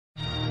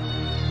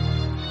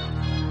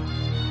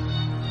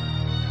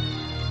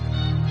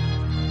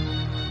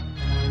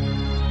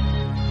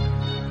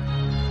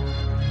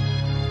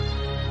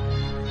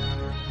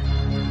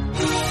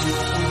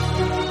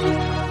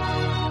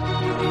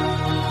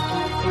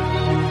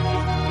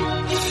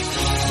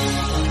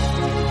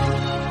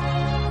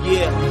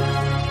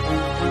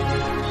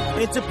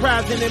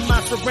enterprising in my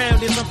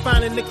surroundings. I'm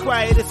finding the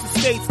quietest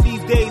estates these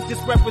days.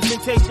 This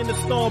representation of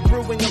storm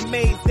brewing.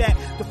 Amazed that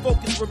the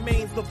focus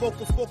remains the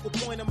focal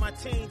point of my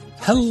change.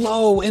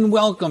 Hello and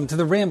welcome to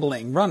the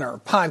Rambling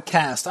Runner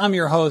Podcast. I'm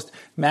your host,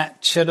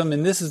 Matt Chittum,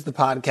 and this is the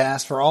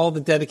podcast for all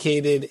the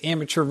dedicated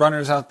amateur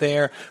runners out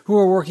there who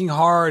are working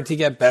hard to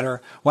get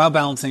better while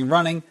balancing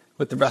running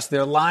with the rest of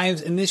their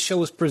lives. And this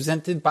show is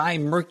presented by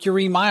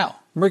Mercury Mile.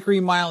 Mercury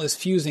Mile is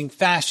fusing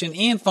fashion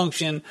and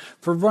function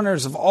for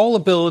runners of all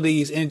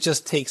abilities, and it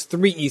just takes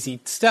 3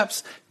 easy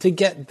steps to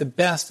get the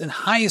best and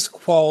highest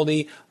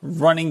quality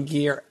running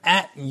gear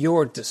at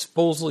your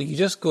disposal. You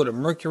just go to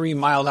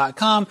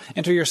mercurymile.com,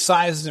 enter your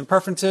sizes and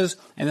preferences,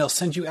 and they'll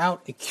send you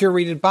out a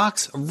curated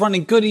box of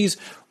running goodies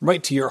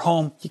right to your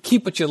home. You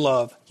keep what you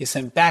love, you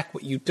send back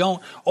what you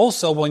don't.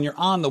 Also, when you're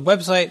on the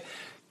website,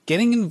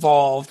 getting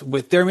involved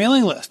with their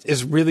mailing list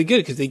is really good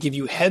because they give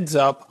you heads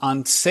up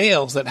on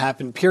sales that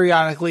happen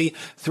periodically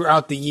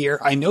throughout the year.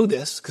 I know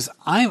this because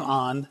I'm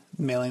on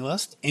the mailing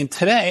list, and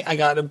today I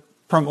got a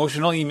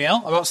promotional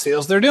email about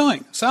sales they're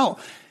doing. So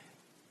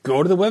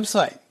go to the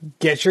website,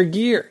 get your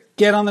gear,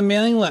 get on the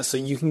mailing list so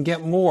you can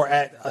get more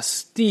at a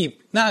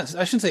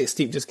I shouldn't say a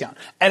steep discount,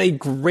 at a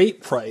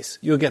great price.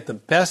 You'll get the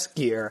best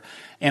gear,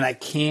 and I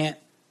can't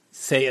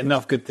say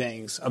enough good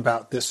things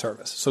about this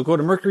service. So go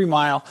to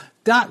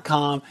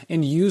mercurymile.com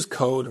and use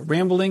code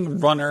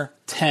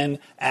RamblingRunner10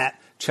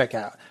 at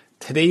checkout.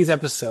 Today's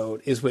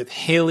episode is with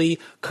Hayley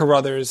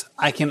Carruthers.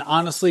 I can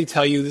honestly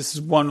tell you this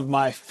is one of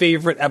my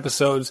favorite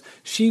episodes.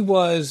 She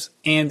was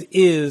and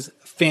is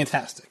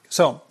fantastic.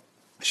 So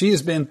she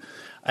has been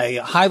a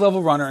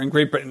high-level runner in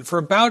Great Britain for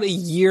about a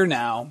year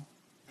now,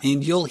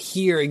 and you'll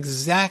hear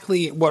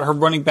exactly what her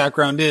running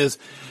background is.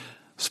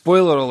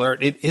 Spoiler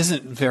alert, it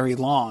isn't very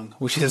long,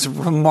 which is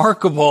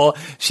remarkable.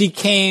 She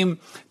came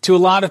to a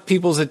lot of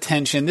people's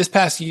attention this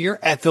past year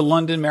at the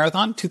London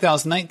Marathon,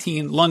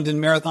 2019 London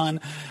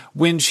Marathon,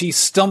 when she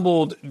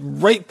stumbled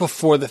right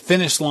before the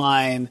finish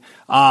line.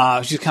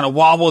 She kind of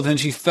wobbled and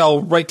she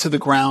fell right to the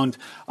ground.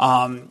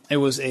 It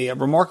was a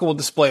remarkable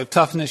display of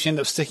toughness. She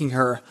ended up sticking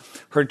her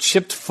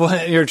chipped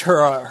foot,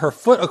 her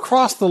foot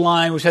across the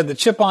line, which had the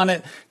chip on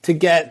it, to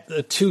get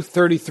the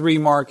 2:33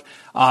 mark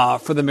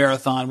for the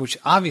marathon, which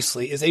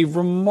obviously is a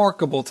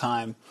remarkable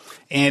time.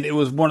 And it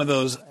was one of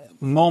those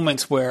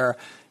moments where,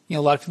 a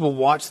lot of people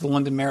watch the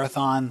London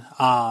Marathon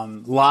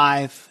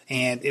live,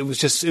 and it was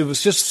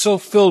just so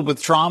filled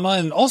with drama.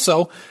 And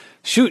also,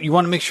 you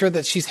want to make sure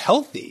that she's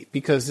healthy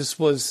because this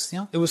was,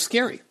 it was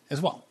scary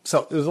as well.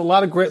 So it was a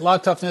lot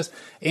of toughness,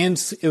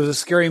 and it was a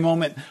scary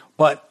moment.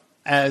 But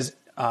as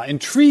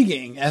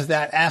intriguing as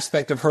that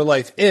aspect of her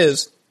life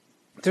is,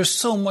 there's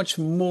so much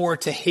more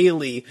to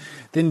Hayley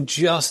than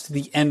just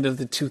the end of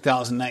the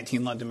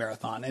 2019 London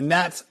Marathon. And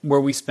that's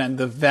where we spend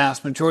the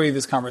vast majority of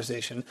this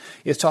conversation,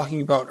 is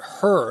talking about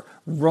her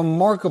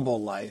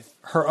remarkable life,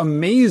 her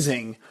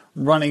amazing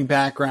running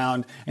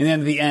background. And then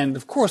at the end,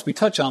 of course, we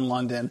touch on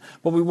London,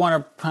 but we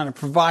want to kind of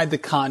provide the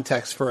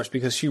context first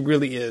because she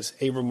really is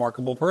a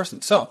remarkable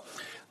person. So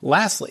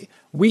lastly,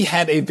 we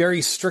had a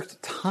very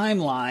strict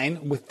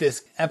timeline with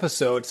this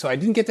episode, so I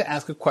didn't get to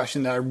ask a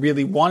question that I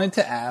really wanted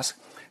to ask.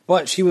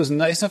 But she was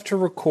nice enough to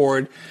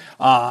record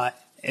an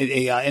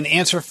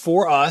answer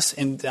for us,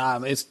 and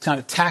it's kind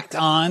of tacked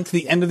on to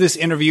the end of this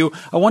interview.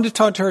 I wanted to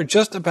talk to her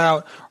just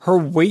about her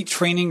weight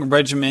training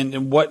regimen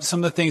and what some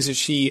of the things that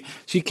she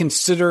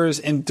considers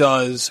and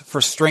does for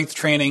strength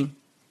training.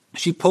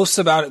 She posts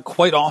about it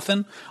quite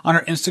often on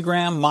her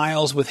Instagram,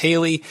 Miles with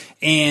Hayley,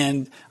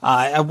 and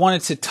I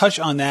wanted to touch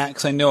on that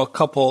because I know a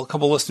couple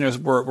listeners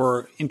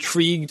were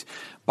intrigued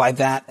by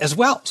that as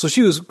well. So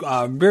she was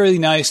very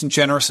nice and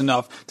generous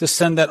enough to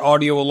send that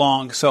audio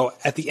along. So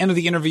at the end of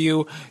the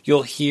interview,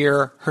 you'll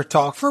hear her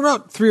talk for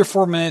about 3 or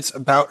 4 minutes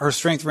about her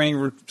strength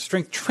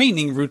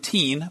training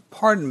routine,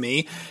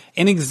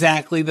 and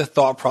exactly the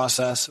thought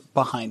process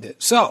behind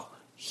it. So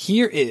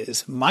here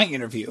is my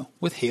interview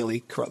with Hayley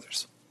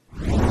Carruthers.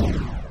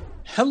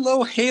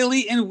 Hello,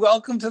 Hayley, and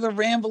welcome to the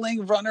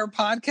Rambling Runner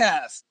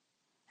Podcast.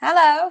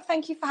 Hello,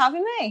 thank you for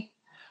having me.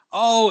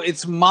 Oh,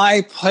 it's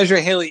my pleasure,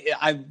 Hayley.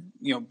 I've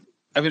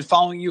been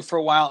following you for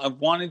a while. I've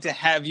wanted to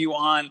have you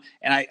on,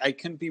 and I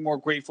couldn't be more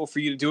grateful for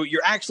you to do it.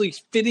 You're actually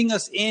fitting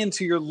us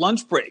into your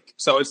lunch break.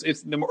 So it's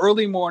the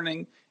early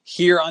morning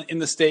here in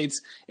the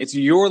States. It's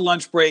your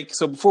lunch break.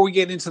 So before we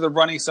get into the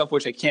running stuff,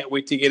 which I can't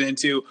wait to get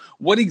into,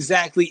 what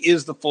exactly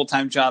is the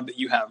full-time job that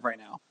you have right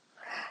now?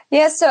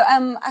 Yeah, so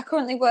I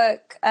currently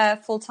work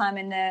full-time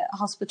in the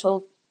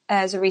hospital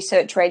as a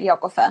research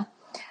radiographer.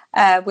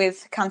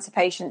 With cancer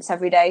patients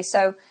every day.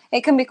 So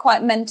it can be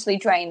quite mentally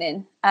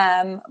draining.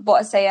 But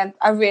I say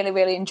I really,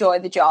 really enjoy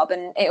the job,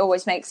 and it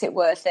always makes it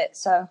worth it.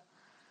 So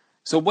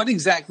what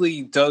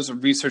exactly does a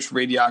research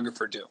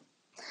radiographer do?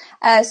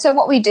 So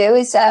what we do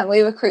is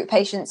we recruit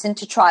patients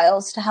into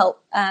trials to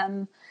help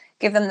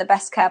give them the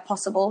best care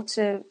possible,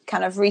 to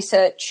kind of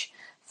research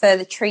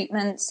further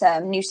treatments,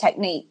 new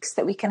techniques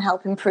that we can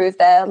help improve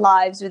their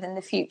lives within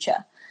the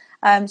future.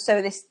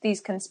 So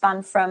these can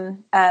span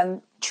from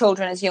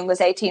children as young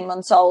as 18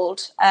 months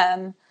old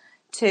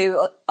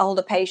to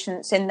older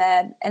patients in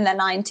their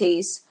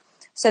 90s.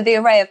 So the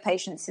array of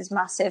patients is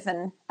massive,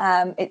 and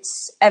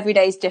it's every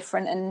day is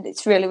different, and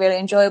it's really, really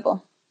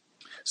enjoyable.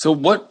 So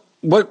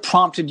what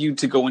prompted you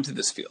to go into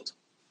this field?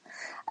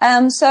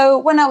 So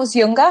when I was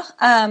younger,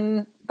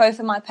 both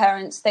of my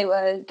parents, they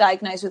were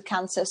diagnosed with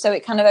cancer. So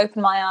it kind of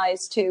opened my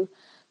eyes to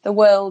the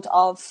world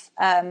of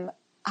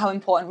how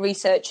important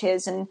research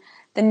is, and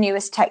the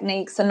newest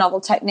techniques, the novel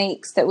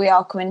techniques that we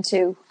are coming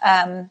to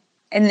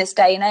in this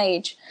day and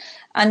age.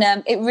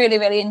 And it really,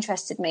 really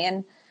interested me.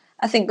 And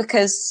I think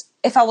because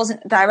if I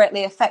wasn't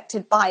directly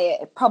affected by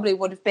it, it probably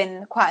would have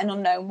been quite an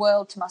unknown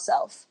world to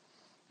myself.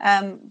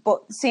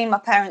 But seeing my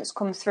parents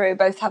come through,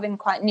 both having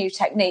quite new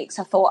techniques,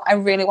 I thought I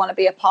really want to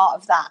be a part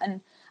of that.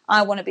 And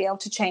I want to be able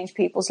to change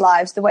people's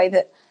lives the way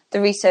that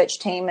the research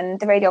team and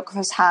the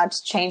radiographers had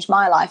changed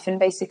my life, and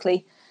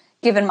basically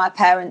given my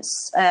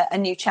parents a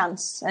new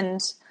chance. And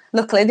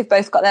luckily, they've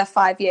both got their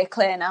 5-year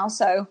clear now.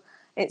 So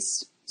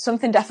it's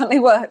something definitely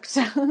worked.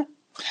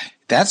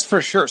 That's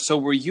for sure. So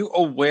were you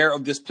aware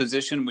of this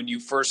position when you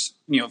first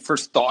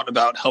thought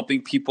about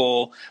helping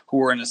people who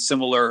were in a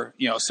similar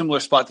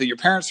spot that your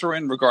parents were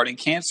in regarding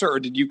cancer? Or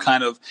did you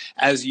kind of,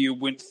 as you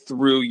went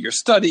through your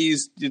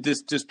studies, did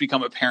this just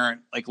become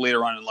apparent like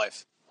later on in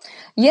life?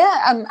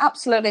 Yeah,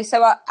 absolutely.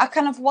 So I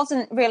kind of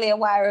wasn't really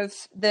aware of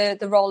the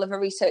role of a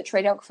research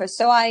radiographer.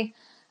 So I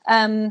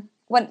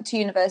went to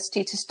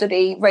university to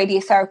study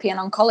radiotherapy and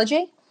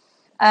oncology.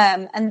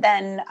 And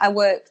then I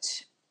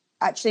worked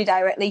actually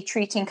directly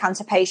treating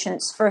cancer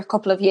patients for a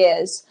couple of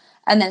years,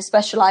 and then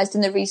specialized in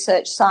the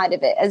research side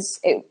of it, as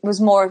it was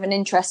more of an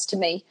interest to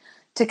me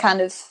to kind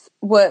of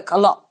work a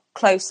lot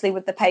closely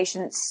with the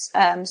patients.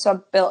 So I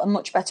built a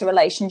much better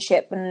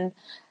relationship, and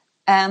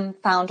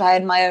found I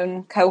had my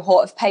own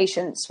cohort of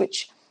patients,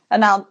 which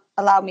now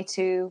allowed me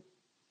to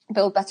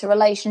build better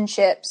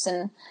relationships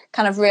and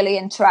kind of really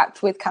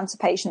interact with cancer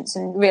patients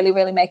and really,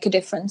 really make a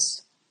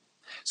difference.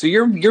 So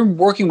you're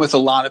working with a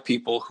lot of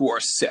people who are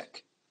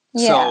sick.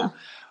 Yeah. So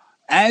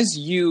as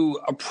you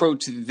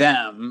approach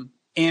them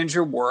and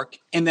your work,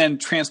 and then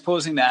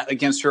transposing that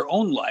against your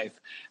own life,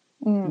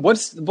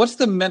 what's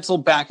the mental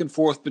back and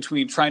forth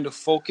between trying to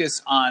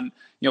focus on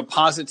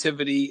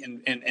positivity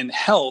and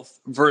health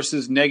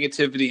versus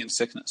negativity and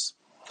sickness?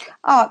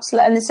 Oh,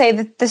 absolutely. And they say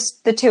that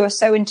the two are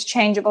so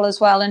interchangeable as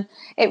well. And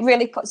it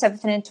really puts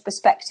everything into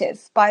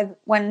perspective.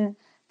 When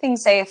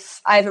things say, if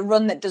I have a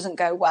run that doesn't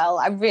go well,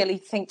 I really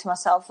think to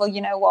myself, well,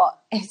 you know what?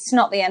 It's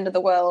not the end of the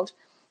world.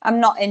 I'm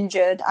not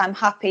injured. I'm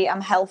happy. I'm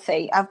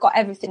healthy. I've got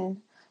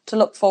everything to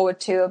look forward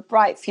to, a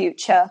bright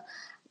future.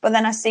 But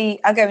then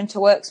I go into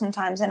work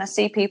sometimes and I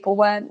see people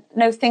where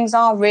things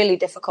are really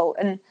difficult,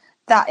 and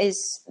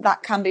that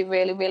can be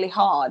really, really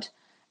hard.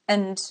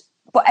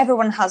 But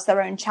everyone has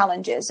their own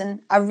challenges,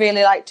 and I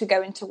really like to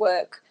go into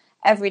work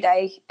every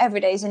day. Every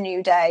day is a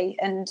new day,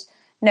 and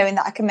knowing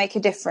that I can make a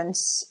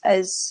difference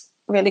is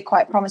really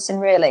quite promising,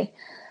 really.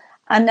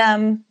 And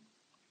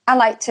I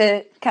like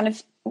to kind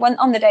of, when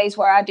on the days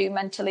where I do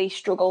mentally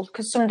struggle,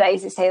 because some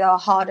days they say they are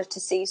harder to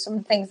see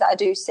some things that I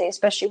do see,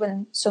 especially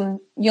when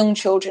some young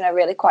children are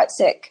really quite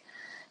sick.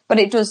 But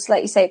it does,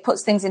 like you say, it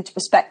puts things into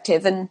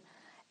perspective, and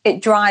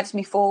it drives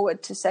me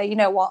forward to say, you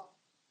know what,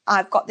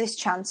 I've got this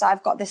chance,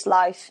 I've got this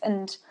life,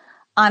 and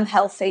I'm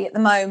healthy at the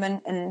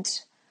moment, and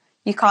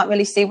you can't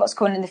really see what's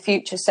coming in the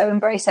future. So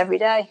embrace every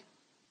day.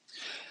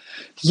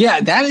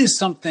 Yeah, that is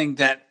something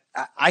that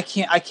I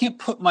can't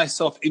put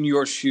myself in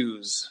your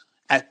shoes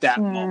at that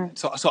moment.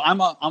 So I'm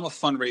a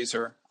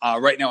fundraiser.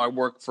 Right now I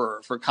work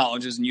for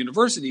colleges and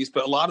universities,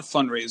 but a lot of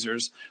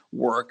fundraisers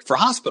work for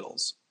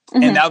hospitals.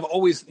 Mm-hmm. And I've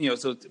always,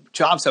 so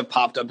jobs have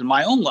popped up in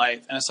my own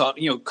life, and I thought,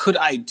 could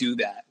I do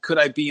that? Could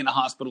I be in a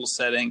hospital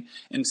setting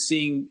and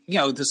seeing,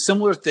 the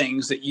similar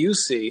things that you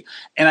see?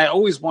 And I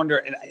always wonder,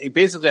 and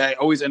basically I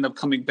always end up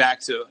coming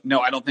back to,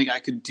 no, I don't think I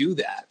could do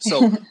that.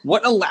 So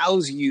what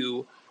allows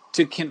you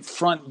to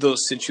confront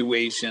those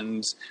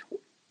situations,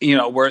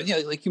 where,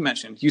 like you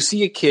mentioned, you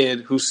see a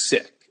kid who's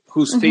sick,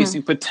 who's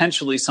facing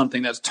potentially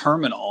something that's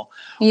terminal.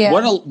 Yeah.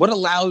 What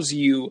allows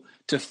you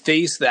to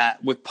face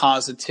that with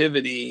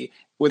positivity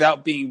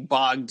without being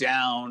bogged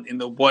down in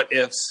the what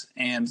ifs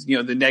and,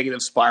 the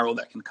negative spiral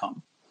that can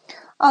come?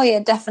 Oh, yeah,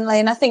 definitely.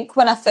 And I think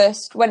when I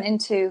first went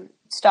into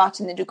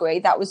starting the degree,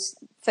 that was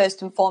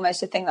first and foremost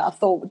the thing that I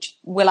thought,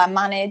 will I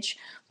manage?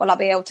 Will I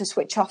be able to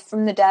switch off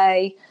from the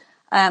day?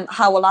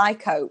 How will I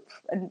cope?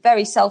 And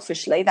very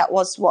selfishly, that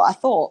was what I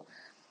thought.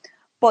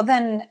 But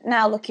then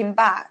now looking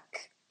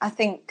back, I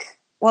think,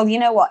 well, you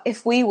know what?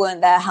 If we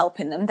weren't there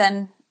helping them,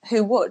 then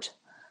who would?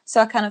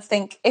 So I kind of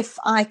think if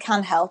I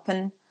can help,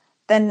 and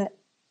then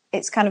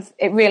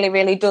it really,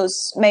 really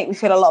does make me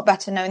feel a lot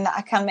better knowing that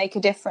I can make a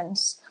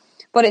difference.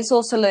 But it's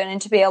also learning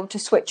to be able to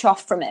switch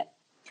off from it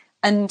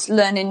and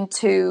learning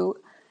to,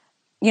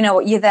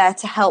 you're there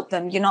to help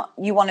them.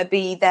 You want to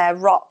be their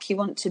rock. You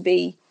want to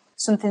be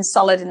something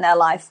solid in their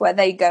life where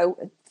they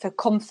go for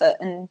comfort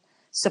and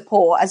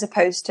support, as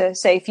opposed to,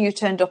 say, if you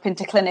turned up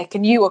into clinic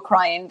and you were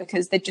crying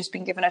because they'd just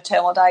been given a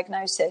terminal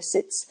diagnosis,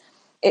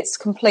 it's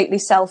completely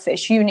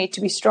selfish. You need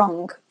to be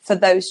strong for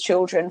those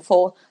children,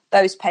 for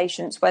those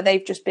patients where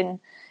they've just been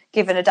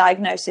given a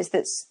diagnosis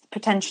that's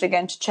potentially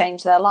going to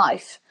change their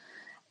life.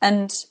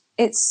 And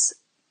it's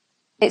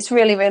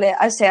really, really,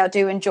 I say I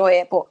do enjoy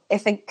it, but I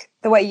think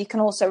the way you can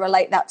also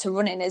relate that to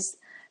running is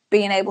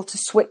being able to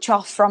switch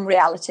off from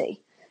reality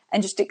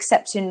and just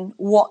accepting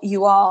what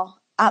you are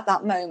at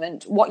that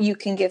moment, what you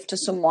can give to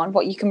someone,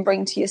 what you can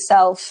bring to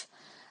yourself,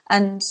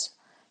 and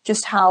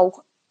just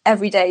how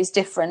every day is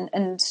different,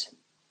 and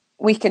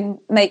we can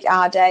make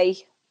our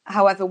day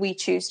however we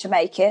choose to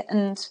make it.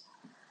 And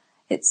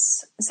it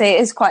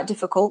is quite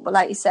difficult, but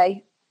like you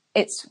say,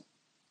 it's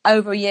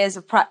over years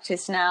of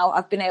practice now.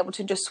 I've been able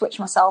to just switch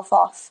myself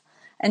off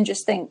and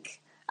just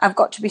think I've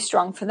got to be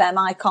strong for them.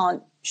 I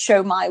can't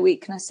show my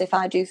weakness if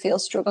I do feel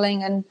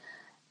struggling,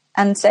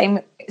 and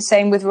same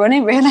with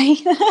running,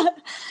 really.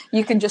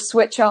 You can just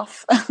switch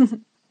off.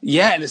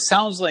 Yeah, and it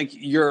sounds like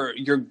your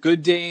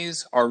good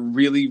days are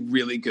really,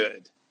 really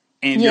good,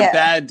 and your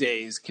bad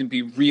days can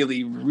be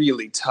really,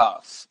 really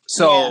tough.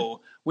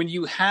 So when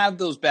you have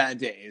those bad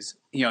days,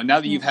 now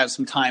that you've had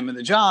some time in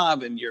the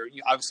job and you're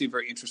obviously a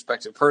very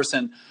introspective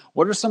person,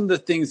 what are some of the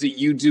things that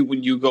you do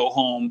when you go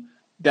home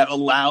that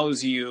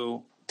allows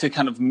you to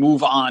kind of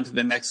move on to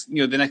the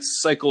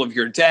next cycle of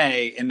your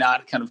day and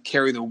not kind of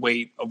carry the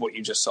weight of what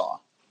you just saw?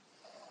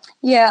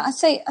 Yeah,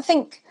 I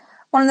think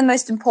one of the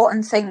most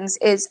important things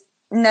is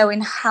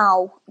knowing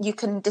how you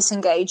can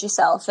disengage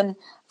yourself and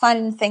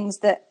finding things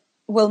that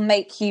will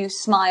make you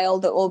smile,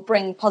 that will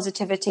bring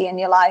positivity in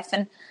your life.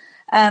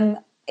 And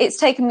it's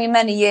taken me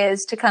many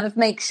years to kind of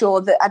make sure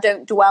that I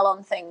don't dwell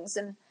on things,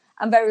 and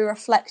I'm very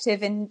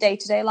reflective in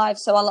day-to-day life.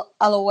 So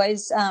I'll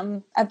always,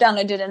 I've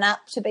downloaded an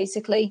app to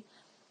basically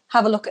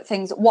have a look at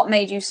things. What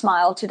made you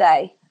smile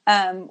today?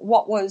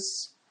 What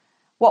was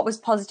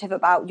positive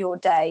about your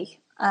day?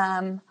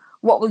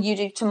 What will you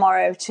do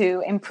tomorrow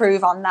to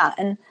improve on that?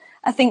 And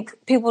I think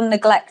people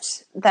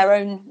neglect their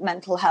own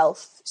mental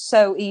health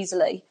so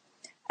easily.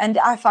 And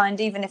I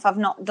find even if I've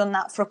not done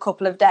that for a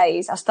couple of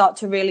days, I start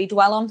to really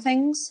dwell on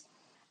things.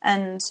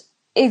 And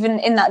even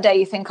in that day,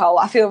 you think, oh,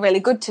 I feel really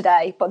good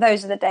today. But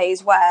those are the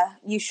days where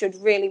you should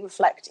really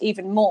reflect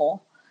even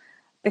more,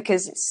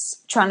 because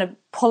it's trying to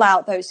pull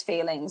out those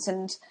feelings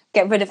and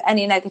get rid of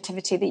any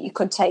negativity that you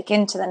could take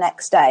into the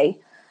next day.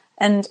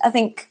 And I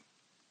think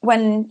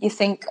when you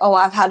think, oh,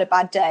 I've had a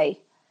bad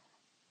day,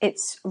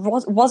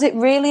 was it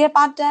really a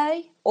bad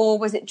day? Or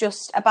was it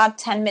just a bad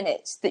 10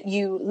 minutes that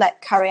you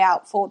let carry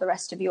out for the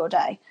rest of your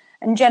day?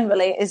 And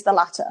generally it is the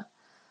latter.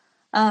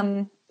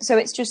 So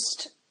it's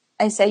just,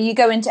 I say, you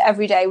go into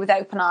every day with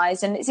open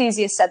eyes, and it's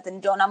easier said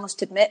than done. I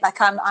must admit,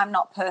 like I'm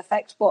not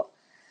perfect, but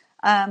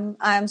I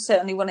am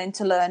certainly willing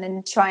to learn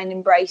and try and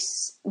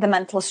embrace the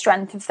mental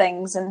strength of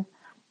things. And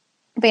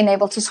being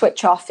able to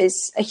switch off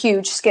is a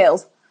huge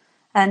skill.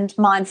 And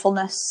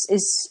mindfulness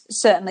is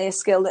certainly a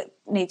skill that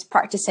needs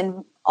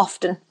practicing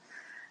often.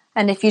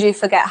 And if you do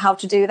forget how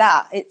to do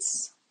that,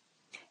 it's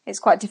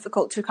quite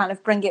difficult to kind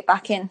of bring it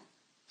back in.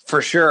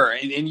 For sure.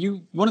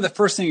 And one of the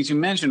first things you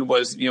mentioned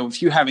was,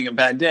 if you're having a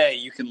bad day,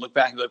 you can look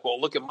back and be like, well,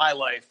 look at my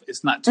life.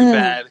 It's not too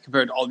bad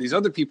compared to all these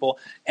other people.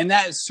 And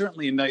that is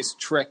certainly a nice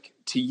trick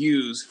to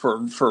use for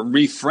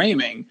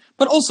reframing,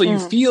 but also you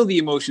feel the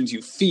emotions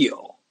you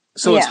feel.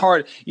 So it's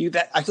hard.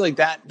 I feel like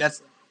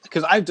that's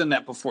because I've done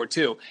that before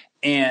too.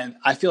 And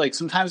I feel like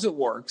sometimes it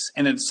works.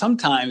 And then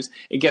sometimes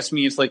it gets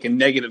me into like a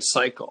negative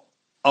cycle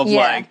of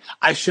like,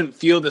 I shouldn't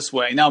feel this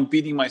way. Now I'm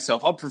beating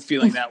myself up for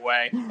feeling that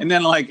way. And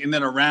then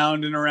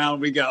around and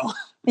around we go.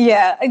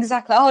 Yeah,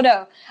 exactly. Oh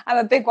no, I'm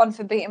a big one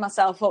for beating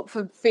myself up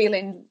for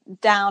feeling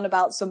down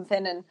about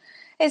something. And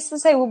it's to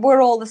say,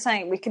 we're all the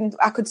same.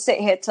 I could sit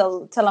here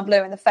till I'm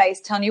blue in the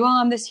face telling you,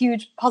 oh, I'm this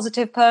huge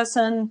positive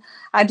person.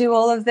 I do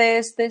all of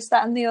this,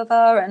 that and the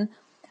other.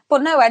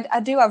 But no,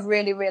 I do have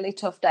really, really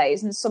tough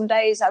days. And some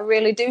days I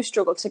really do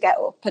struggle to get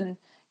up and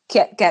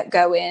get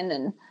going.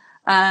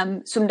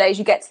 And some days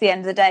you get to the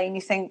end of the day and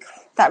you think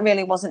that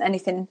really wasn't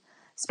anything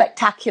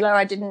spectacular.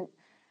 I didn't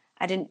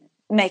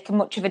make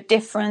much of a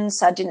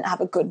difference. I didn't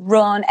have a good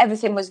run.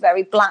 Everything was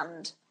very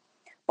bland.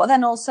 But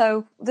then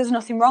also there's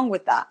nothing wrong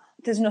with that.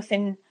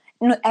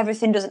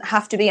 Everything doesn't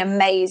have to be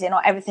amazing,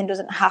 or everything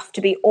doesn't have to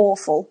be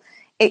awful.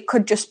 It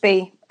could just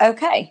be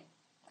okay.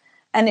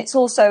 And it's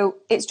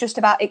just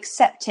about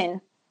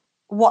accepting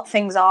what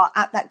things are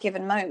at that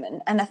given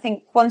moment. And I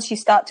think once you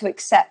start to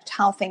accept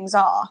how things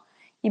are,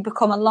 you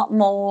become a lot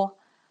more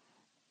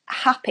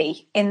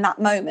happy in that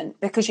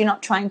moment, because you're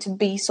not trying to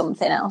be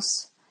something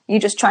else. You're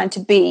just trying to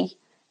be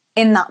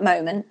in that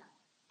moment,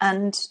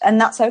 and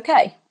that's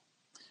okay.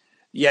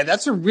 Yeah,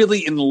 that's a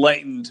really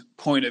enlightened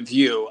point of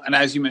view. And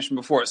as you mentioned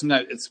before,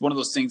 it's one of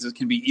those things that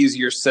can be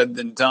easier said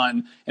than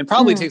done, and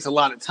probably takes a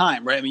lot of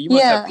time, right? I mean, you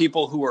must have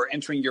people who are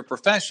entering your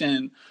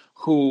profession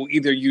who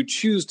either you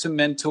choose to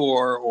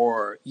mentor,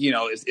 or,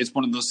 it's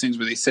one of those things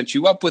where they set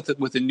you up with a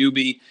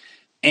newbie.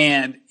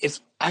 And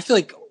I feel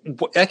like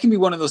that can be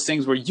one of those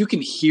things where you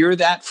can hear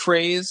that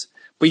phrase,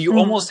 but you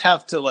almost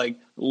have to like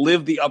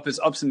live the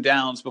ups and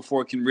downs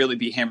before it can really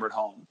be hammered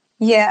home.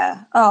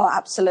 Yeah. Oh,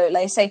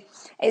 absolutely. So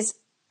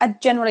I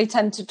generally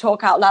tend to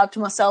talk out loud to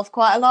myself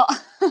quite a lot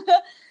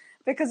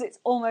because it's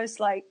almost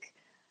like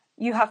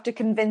you have to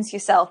convince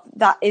yourself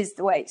that is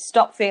the way.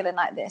 Stop feeling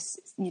like this.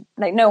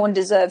 Like no one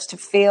deserves to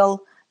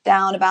feel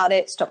down about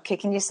it. Stop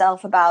kicking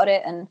yourself about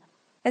it. And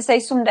I say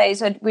some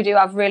days we do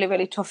have really,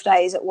 really tough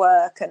days at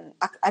work, and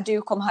I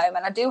do come home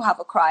and I do have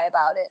a cry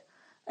about it.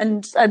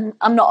 And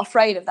I'm not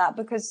afraid of that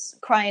because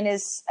crying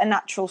is a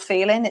natural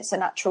feeling. It's a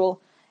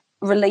natural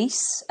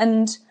release,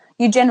 and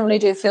you generally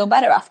do feel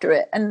better after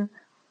it.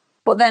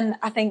 But then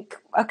I think,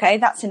 okay,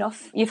 that's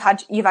enough. You've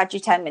had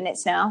your 10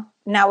 minutes now.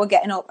 Now we're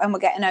getting up and we're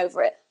getting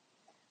over it.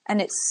 And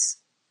it's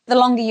the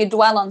longer you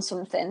dwell on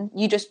something,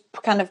 you just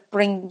kind of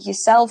bring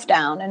yourself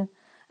down. And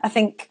I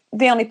think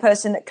the only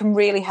person that can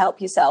really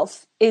help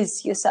yourself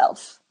is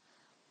yourself.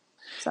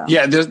 So.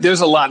 Yeah,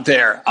 there's a lot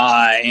there.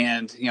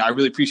 And, I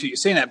really appreciate you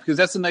saying that, because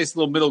that's a nice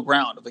little middle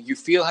ground of like, you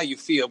feel how you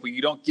feel, but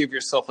you don't give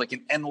yourself like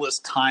an endless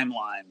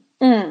timeline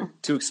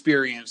to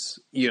experience,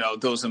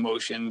 those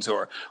emotions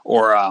or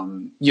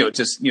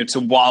just, to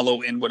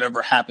wallow in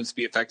whatever happens to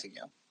be affecting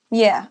you.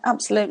 Yeah,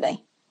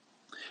 absolutely.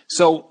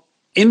 So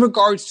in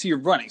regards to your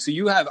running, so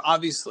you have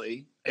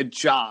obviously a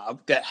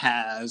job that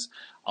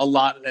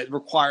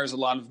requires a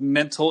lot of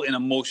mental and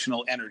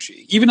emotional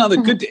energy, even on the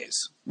good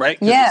days, right?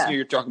 Yeah.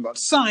 You're talking about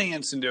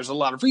science and there's a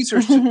lot of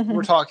research that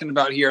we're talking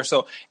about here.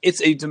 So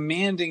it's a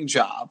demanding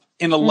job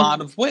in a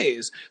lot of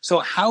ways. So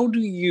how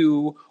do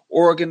you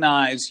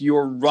organize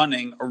your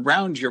running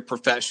around your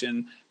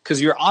profession?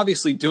 Because you're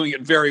obviously doing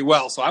it very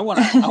well. So I want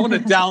to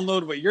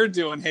download what you're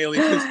doing, Hayley,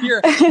 because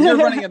you're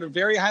running at a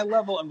very high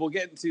level, and we'll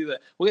get into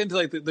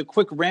like the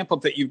quick ramp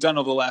up that you've done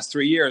over the last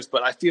 3 years.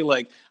 But I feel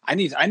like I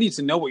need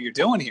to know what you're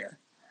doing here.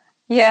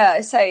 Yeah,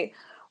 I say,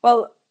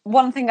 well,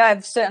 one thing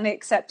I've certainly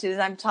accepted is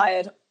I'm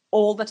tired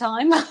all the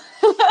time.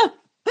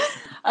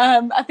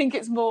 I think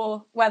it's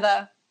more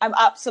whether I'm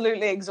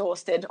absolutely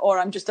exhausted or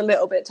I'm just a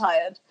little bit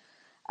tired.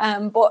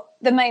 But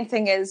the main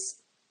thing is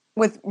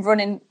with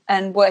running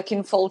and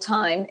working full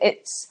time,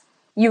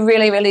 you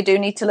really, really do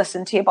need to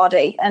listen to your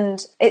body.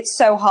 And it's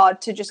so hard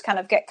to just kind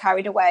of get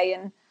carried away.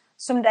 And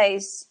some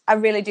days I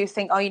really do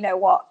think, oh, you know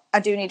what,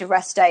 I do need a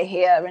rest day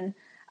here. And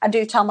I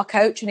do tell my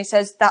coach, and he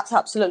says, that's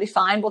absolutely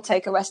fine. We'll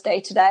take a rest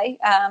day today.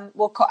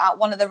 We'll cut out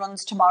one of the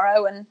runs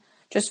tomorrow and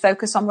just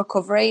focus on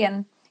recovery.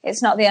 And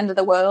it's not the end of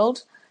the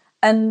world.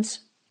 And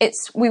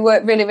we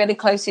work really, really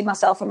closely,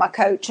 myself and my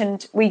coach,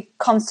 and we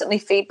constantly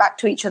feed back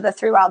to each other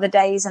throughout the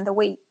days and the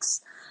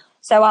weeks.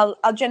 So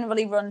I'll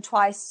generally run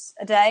twice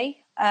a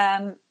day,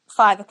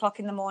 5:00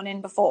 in the morning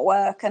before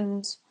work,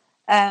 and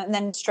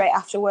then straight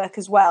after work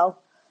as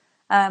well.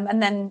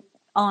 And then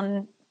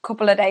on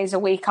couple of days a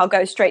week I'll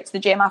go straight to the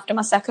gym after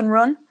my second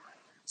run.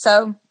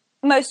 So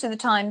most of the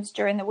times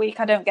during the week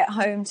I don't get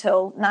home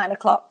till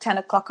 9:00,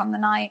 10:00 on the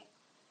night.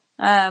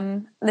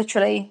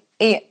 Literally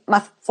eat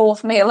my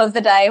fourth meal of the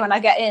day when I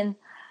get in,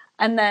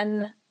 and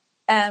then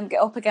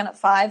get up again at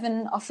 5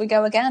 and off we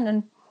go again.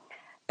 And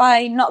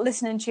by not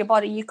listening to your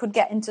body, you could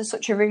get into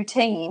such a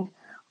routine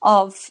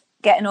of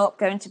getting up,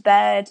 going to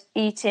bed,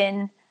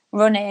 eating,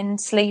 running,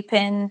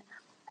 sleeping,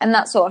 and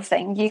that sort of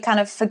thing. You kind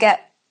of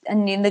forget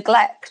and you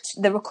neglect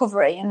the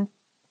recovery. And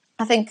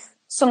I think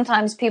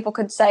sometimes people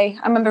could say,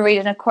 I remember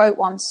reading a quote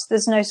once,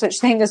 there's no such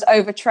thing as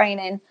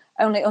overtraining,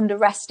 only under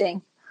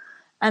resting.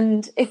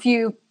 And if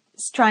you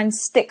try and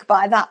stick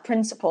by that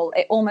principle,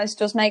 it almost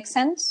does make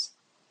sense.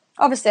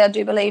 Obviously, I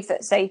do believe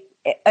that,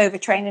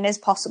 overtraining is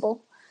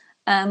possible.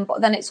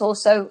 But then it's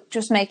also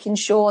just making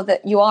sure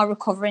that you are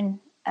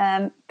recovering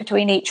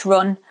between each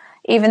run,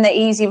 even the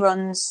easy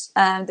runs,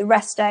 the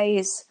rest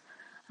days.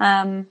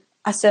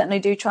 I certainly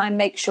do try and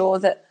make sure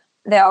that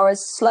they are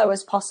as slow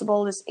as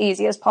possible, as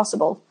easy as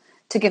possible,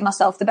 to give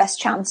myself the best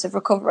chance of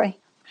recovery.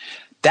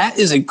 That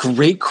is a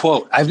great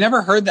quote. I've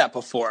never heard that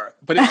before,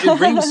 but it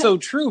rings so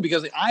true,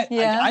 because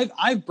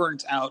I've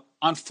burnt out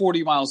on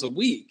 40 miles a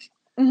week,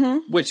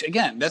 which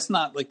again, that's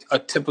not like a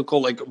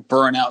typical like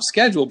burnout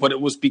schedule, but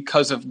it was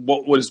because of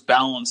what was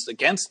balanced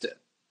against it.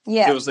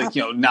 Yeah, it was like,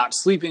 not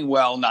sleeping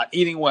well, not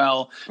eating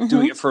well,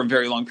 doing it for a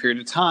very long period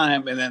of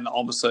time, and then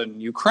all of a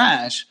sudden you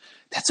crash.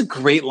 That's a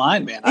great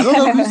line, man. I don't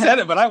know who said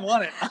it, but I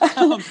want it.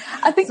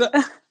 I think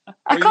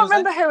I can't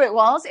remember who it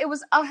was.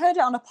 I heard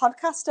it on a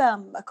podcast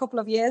a couple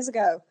of years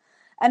ago,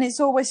 and it's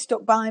always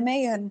stuck by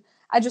me. And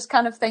I just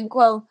kind of think,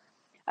 well,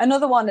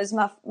 another one is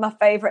my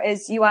favorite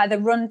is you either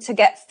run to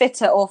get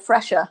fitter or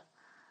fresher.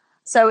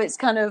 So it's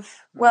kind of,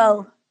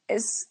 well,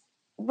 it's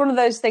one of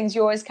those things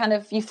you always kind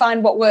of, you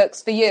find what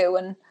works for you.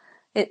 And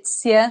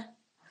it's, I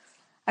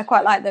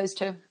quite like those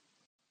two.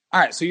 All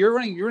right, so you're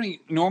running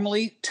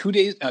normally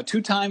 2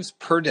 times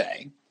per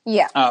day.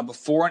 Yeah.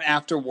 Before and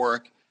after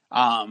work.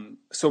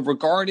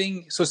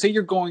 So say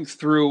you're going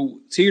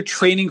through, say you're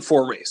training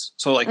for a race.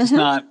 So like it's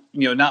not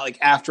like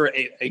after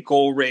a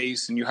goal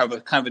race and you have a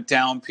kind of a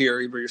down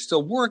period where you're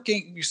still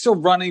working, you're still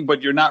running,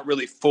 but you're not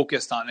really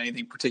focused on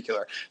anything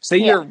particular. Say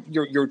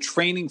you're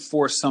training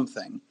for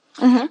something.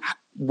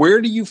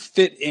 Where do you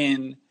fit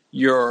in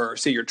your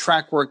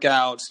track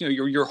workouts,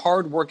 your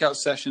hard workout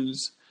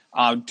sessions?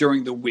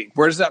 During the week?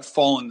 Where does that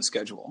fall in the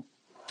schedule?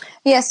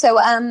 Yeah, so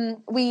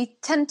we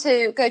tend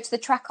to go to the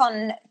track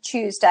on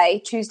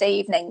Tuesday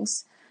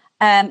evenings,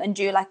 and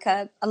do like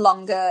a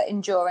longer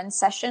endurance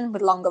session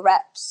with longer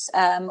reps,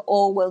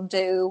 or we'll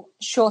do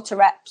shorter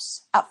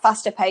reps at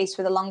faster pace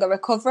with a longer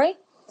recovery.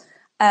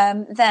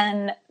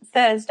 Then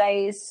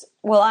Thursdays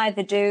we'll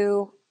either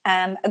do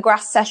a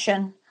grass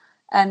session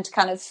and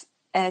kind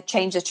of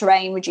change the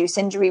terrain, reduce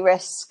injury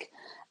risk,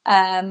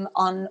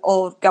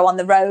 or go on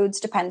the roads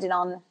depending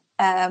on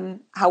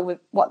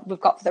what we've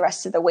got for the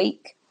rest of the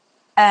week.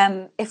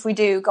 If we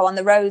do go on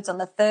the roads on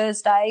the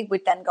Thursday,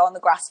 we'd then go on the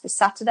grass for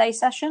Saturday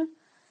session.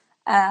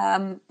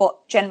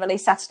 But generally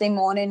Saturday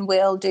morning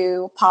we'll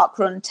do park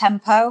run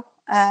tempo,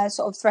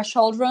 sort of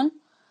threshold run.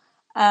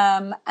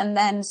 And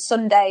then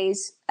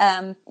Sundays,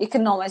 you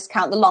can almost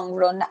count the long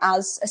run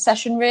as a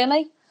session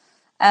really,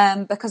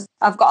 because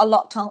I've got a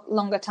lot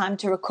longer time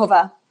to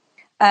recover.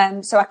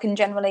 So I can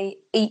generally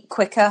eat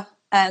quicker,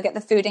 get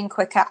the food in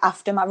quicker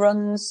after my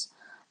runs,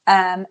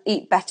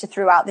 eat better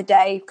throughout the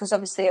day, because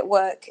obviously at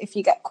work, if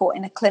you get caught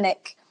in a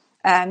clinic,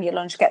 your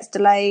lunch gets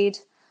delayed.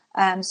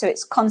 So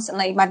it's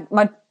constantly,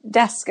 my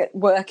desk at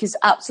work is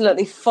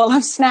absolutely full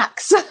of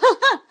snacks.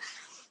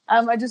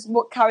 I just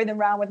carry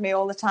them around with me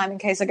all the time in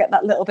case I get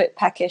that little bit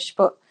peckish.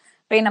 But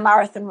being a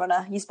marathon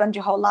runner, you spend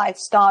your whole life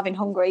starving,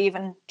 hungry,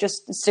 even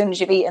just as soon as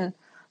you've eaten.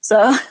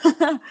 So...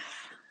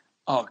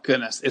 Oh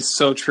goodness, it's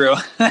so true.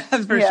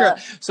 That's for Yeah.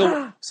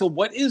 sure. So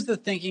what is the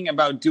thinking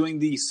about doing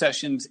these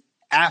sessions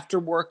after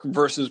work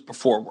versus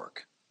before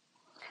work?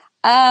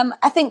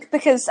 I think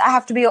because I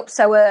have to be up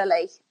so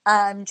early,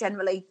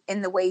 generally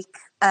in the week,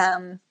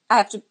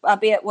 I'll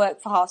be at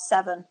work for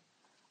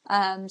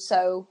 7:30.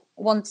 So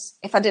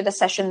if I did a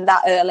session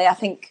that early, I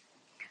think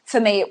for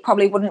me it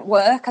probably wouldn't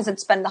work, as I'd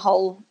spend the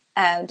whole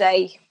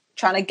day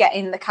trying to get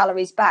in the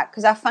calories back.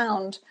 Because I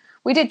found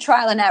we did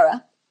trial and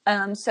error.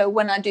 So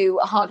when I do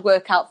a hard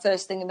workout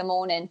first thing in the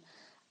morning,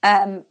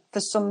 for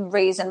some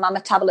reason my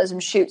metabolism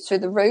shoots through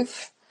the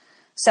roof.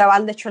 So I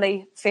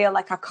literally feel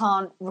like I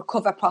can't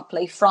recover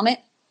properly from it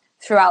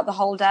throughout the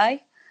whole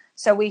day.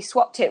 So we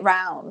swapped it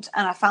round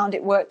and I found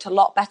it worked a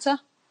lot better,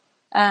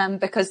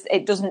 because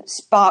it doesn't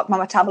spark my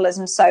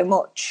metabolism so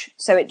much.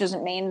 So it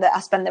doesn't mean that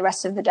I spend the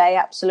rest of the day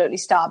absolutely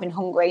starving,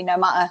 hungry, no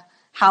matter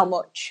how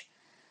much.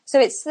 So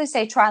it's, they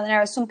say, trial and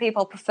error. Some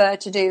people prefer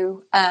to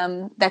do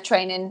their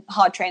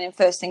hard training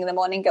first thing in the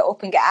morning, get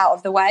up and get out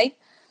of the way.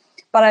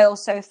 But I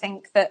also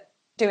think that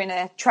doing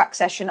a track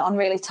session on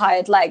really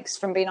tired legs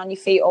from being on your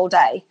feet all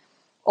day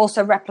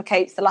also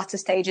replicates the latter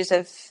stages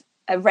of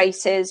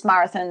races,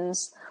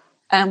 marathons,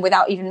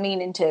 without even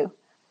meaning to.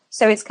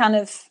 So it's kind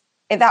of,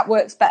 that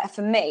works better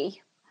for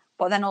me.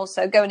 But then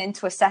also going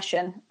into a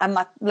session and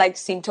my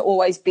legs seem to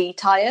always be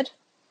tired.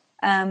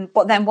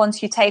 But then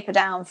once you taper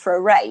down for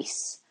a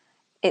race,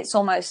 it's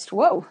almost,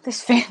 whoa,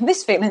 this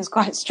feeling's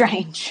quite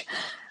strange.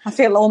 I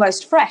feel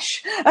almost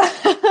fresh.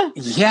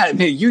 Yeah,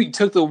 man, you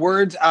took the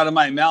words out of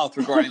my mouth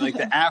regarding like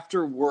the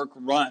after work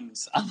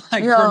runs. I'm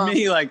like, for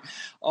me, like,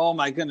 oh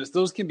my goodness,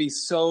 those can be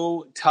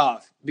so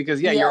tough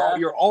because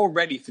you're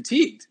already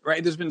fatigued,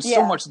 right? There's been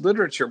so much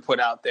literature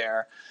put out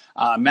there.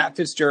 Matt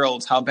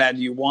Fitzgerald's How Bad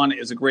Do You Want It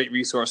is a great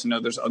resource. I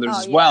know there's others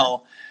as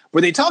well,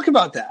 where they talk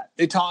about that.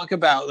 They talk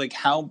about like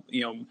how,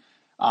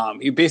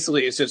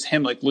 basically it's just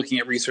him like looking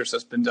at research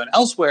that's been done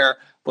elsewhere,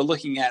 but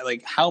looking at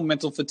like how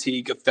mental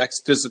fatigue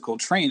affects physical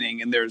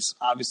training. And there's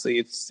obviously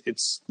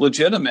it's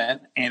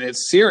legitimate and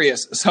it's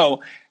serious.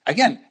 So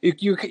again,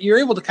 you're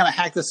able to kind of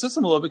hack the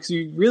system a little bit because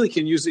you really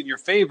can use it in your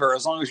favor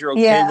as long as you're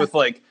okay with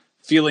like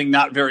feeling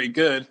not very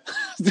good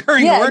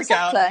during the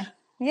workout. Exactly.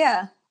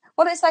 Yeah.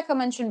 Well, it's like I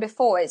mentioned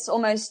before, it's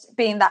almost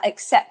being that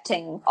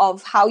accepting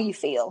of how you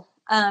feel.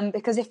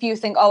 Because if you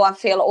think, oh, I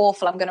feel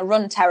awful, I'm going to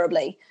run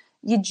terribly,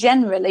 you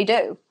generally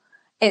do.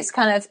 It's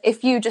kind of,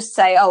 if you just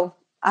say, oh,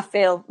 I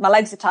feel my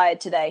legs are tired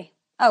today.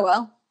 Oh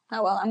well,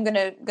 I'm going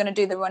to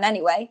do the run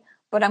anyway,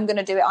 but I'm going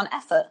to do it on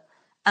effort.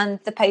 And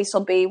the pace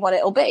will be what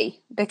it'll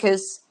be,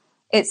 because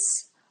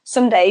it's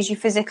some days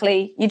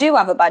you do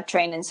have a bad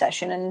training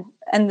session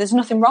and there's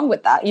nothing wrong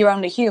with that. You're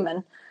only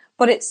human.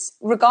 But it's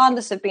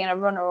regardless of being a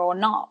runner or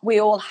not, we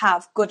all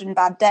have good and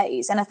bad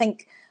days. And I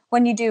think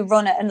when you do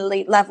run at an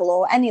elite level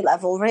or any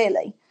level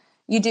really,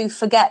 you do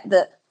forget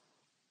that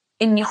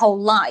in your whole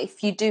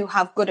life, you do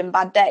have good and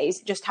bad days.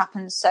 It just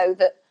happens so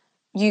that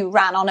you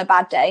ran on a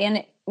bad day and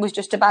it was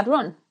just a bad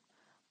run.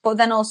 But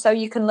then also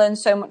you can learn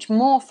so much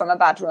more from a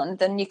bad run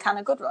than you can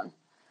a good run.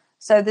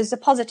 So there's a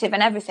positive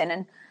in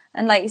everything.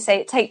 And like you say,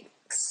 it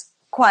takes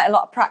quite a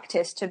lot of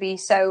practice to be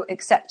so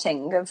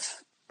accepting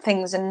of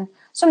things. And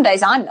some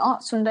days I'm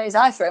not. Some days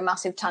I throw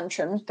massive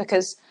tantrums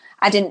because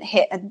I didn't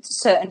hit a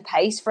certain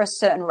pace for a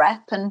certain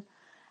rep. And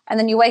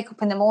then you wake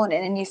up in the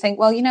morning and you think,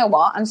 well, you know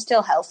what? I'm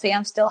still healthy.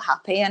 I'm still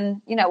happy.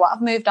 And you know what?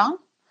 I've moved on.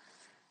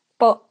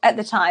 But at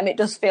the time, it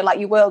does feel like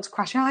your world's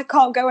crashing. I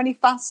can't go any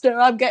faster.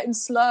 I'm getting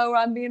slow.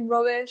 I'm being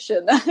rubbish.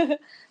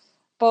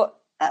 But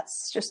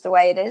that's just the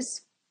way it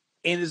is.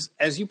 And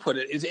as you put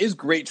it is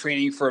great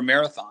training for a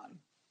marathon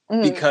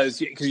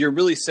because you're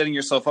really setting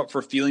yourself up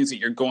for feelings that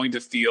you're going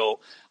to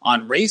feel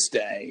on race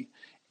day.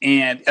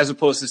 And as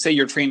opposed to, say,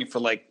 you're training for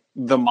like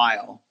the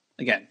mile.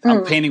 Again,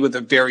 I'm painting with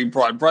a very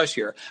broad brush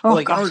here. But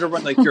like in order to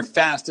run like your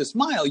fastest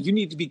mile, you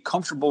need to be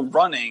comfortable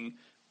running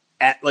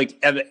at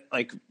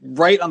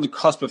right on the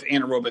cusp of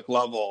anaerobic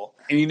level,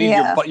 and you need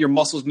your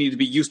muscles need to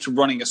be used to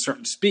running a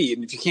certain speed.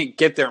 And if you can't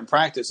get there in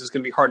practice, it's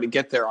going to be hard to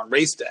get there on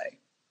race day.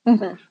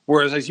 Mm-hmm.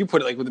 Whereas, as you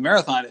put it, like with the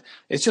marathon,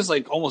 it's just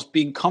like almost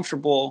being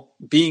comfortable,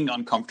 being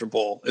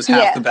uncomfortable is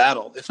half the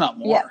battle, if not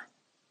more.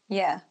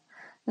 Yeah.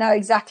 No,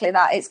 exactly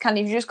that. It's kind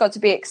of, you just got to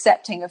be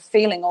accepting of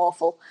feeling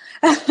awful,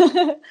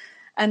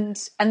 and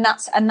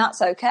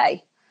that's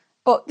okay.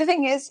 But the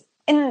thing is,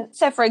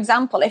 so for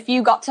example, if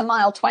you got to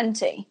mile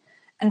 20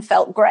 and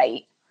felt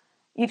great,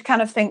 you'd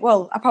kind of think,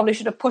 well, I probably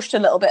should have pushed a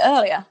little bit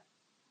earlier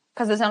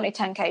because there's only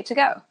 10K to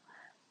go.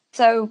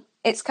 So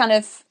it's kind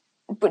of,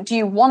 but do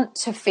you want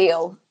to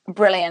feel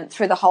brilliant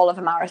through the whole of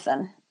a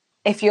marathon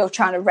if you're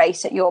trying to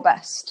race at your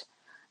best?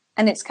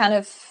 And it's kind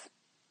of,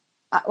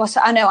 well,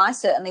 so I know I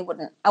certainly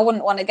wouldn't. I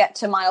wouldn't want to get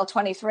to mile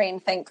 23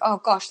 and think,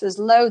 oh gosh, there's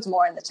loads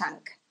more in the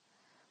tank.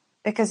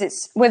 Because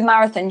it's, with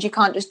marathons, you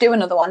can't just do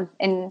another one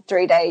in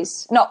 3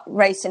 days, not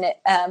racing it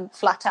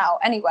flat out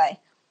anyway.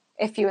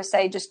 If you were,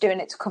 say, just doing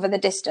it to cover the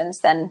distance,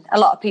 then a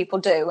lot of people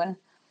do.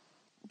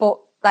 But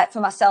like for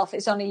myself,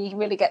 it's only, you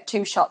really get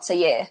 2 shots a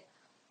year.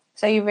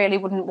 So you really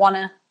wouldn't want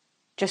to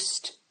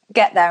just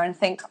get there and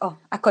think, oh,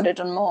 I could have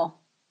done more.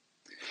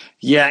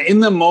 Yeah, in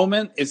the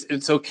moment,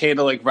 it's okay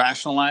to like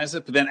rationalize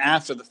it. But then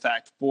after the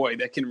fact, boy,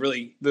 that can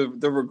really, the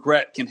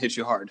regret can hit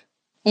you hard.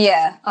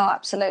 Yeah, oh,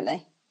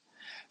 absolutely.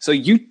 So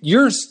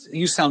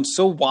you sound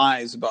so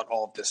wise about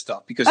all of this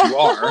stuff, because you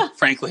are,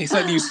 frankly, it's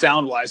not that you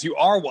sound wise. You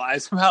are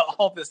wise about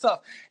all of this stuff.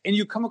 And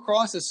you come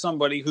across as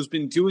somebody who's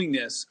been doing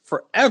this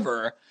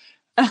forever,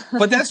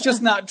 but that's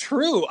just not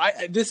true.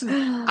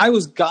 I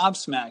was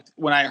gobsmacked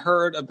when I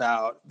heard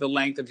about the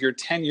length of your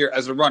tenure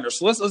as a runner.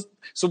 So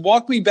so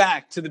walk me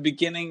back to the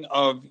beginning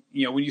of,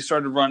 when you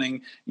started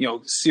running,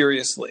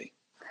 seriously.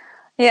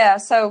 Yeah.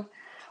 So,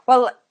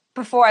 well,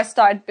 before I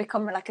started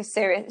becoming like a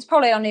serious, it's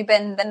probably only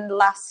been the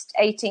last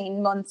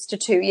 18 months to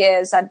 2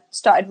 years I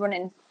started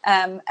running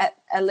at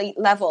elite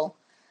level.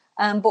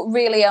 But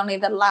really only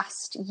the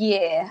last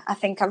year, I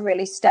think I've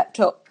really stepped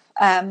up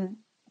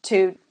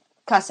to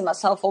classing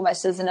myself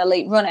almost as an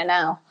elite runner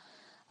now.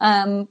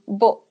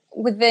 But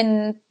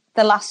within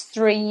the last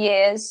 3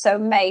 years, so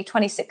May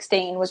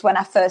 2016 was when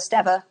I first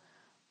ever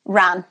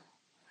ran.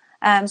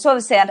 So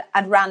obviously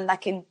I'd ran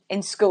like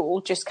in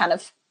school, just kind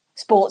of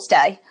sports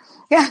day.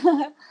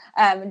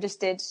 And just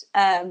did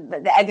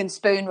the egg and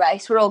spoon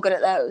race. We're all good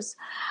at those.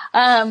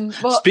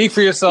 But speak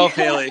for yourself,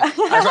 Hayley.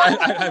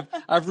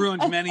 I've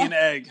ruined many an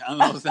egg on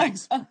those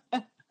things.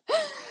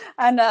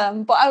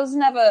 And but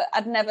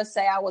I'd never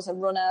say I was a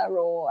runner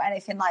or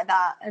anything like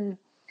that. And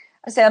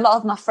I say a lot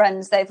of my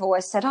friends, they've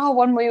always said, oh,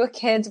 when we were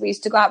kids, we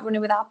used to go out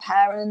running with our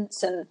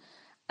parents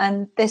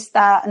and this,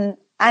 that. And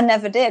I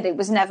never did. It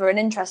was never an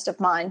interest of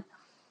mine.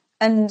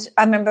 And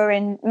I remember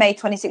in May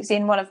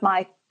 2016, one of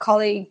my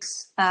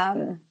colleagues,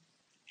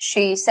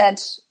 she said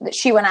that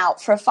she went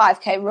out for a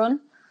 5K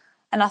run.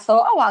 And I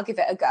thought, oh, I'll give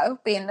it a go,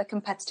 being the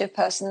competitive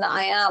person that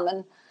I am.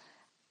 And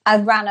I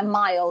ran a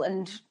mile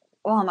and,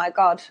 oh, my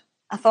God,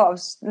 I thought I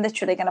was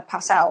literally going to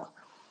pass out.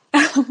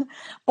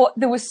 But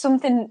there was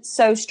something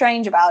so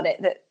strange about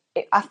it that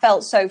I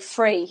felt so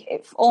free.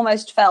 It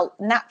almost felt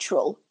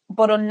natural,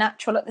 but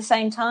unnatural at the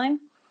same time.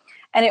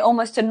 And it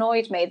almost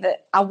annoyed me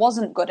that I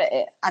wasn't good at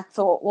it. I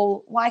thought,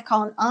 well, why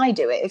can't I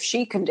do it if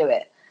she can do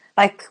it?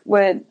 Like,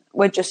 we're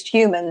just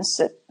humans,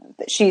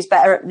 that she's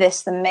better at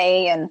this than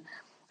me. And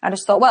I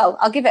just thought, well,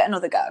 I'll give it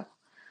another go.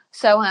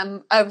 So I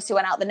obviously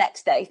went out the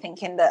next day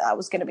thinking that I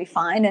was going to be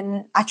fine.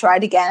 And I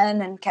tried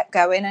again and kept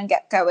going.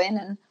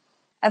 And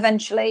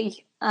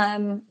eventually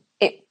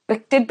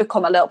it did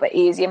become a little bit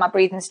easier. My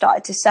breathing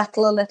started to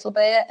settle a little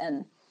bit.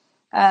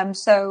 And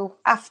so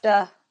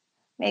after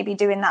maybe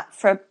doing that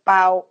for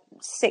about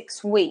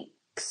 6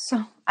 weeks,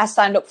 I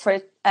signed up for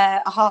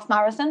a half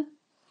marathon.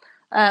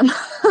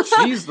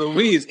 Jeez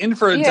Louise, in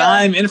for a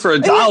dime, in for a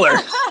dollar.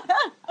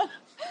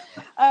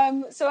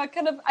 So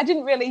I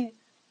didn't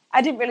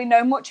really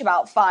know much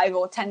about 5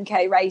 or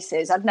 10K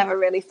races. I'd never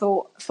really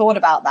thought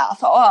about that. I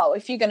thought, oh,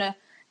 if you're going to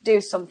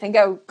do something,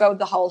 go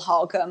the whole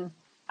hog.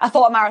 I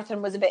thought a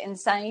marathon was a bit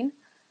insane.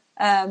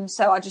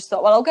 So I just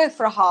thought, well, I'll go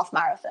for a half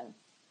marathon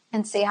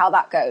and see how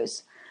that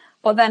goes.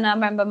 But then I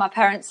remember my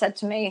parents said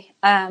to me,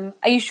 are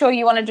you sure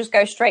you want to just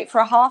go straight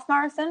for a half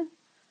marathon?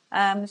 So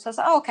I was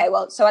like, oh, okay,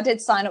 well, so I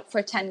did sign up for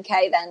a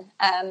 10K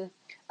then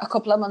a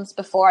couple of months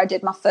before I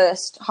did my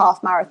first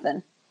half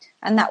marathon.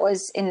 And that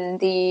was in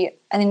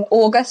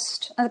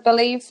August, I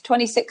believe,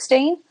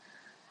 2016.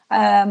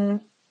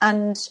 And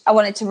I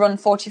wanted to run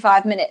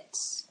 45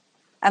 minutes.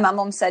 And my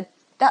mum said,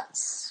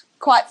 that's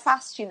quite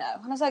fast, And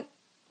I was like,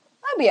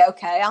 I'll be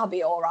okay. I'll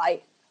be all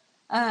right.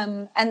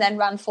 And then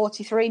ran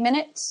 43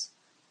 minutes.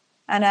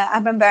 And I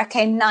remember I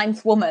came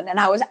 9th woman and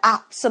I was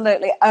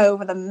absolutely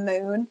over the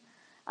moon.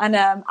 And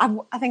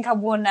I think I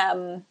won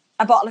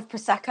a bottle of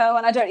Prosecco,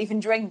 and I don't even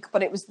drink,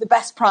 but it was the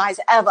best prize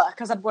ever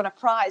because I'd won a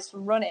prize for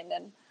running.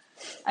 And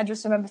I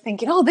just remember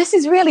thinking, oh, this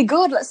is really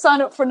good. Let's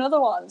sign up for another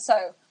one.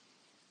 So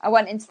I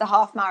went into the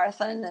half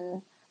marathon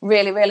and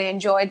really, really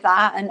enjoyed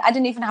that. And I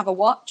didn't even have a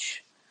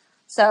watch.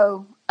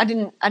 So I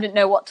didn't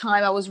know what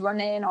time I was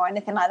running or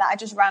anything like that. I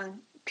just ran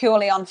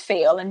purely on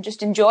feel and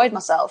just enjoyed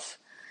myself,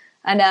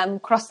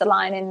 and crossed the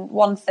line in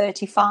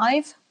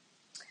 1:35,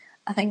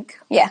 I think.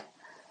 Yeah.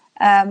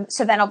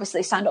 So then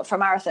obviously signed up for a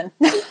marathon.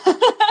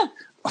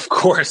 Of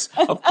course.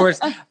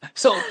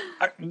 So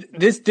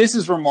this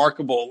is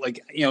remarkable.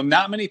 Like,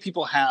 not many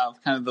people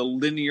have kind of the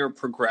linear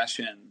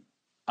progression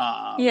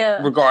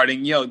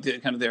regarding,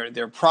 kind of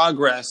their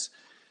progress,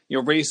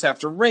 race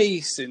after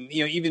race, and,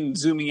 even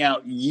zooming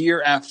out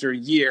year after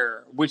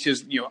year, which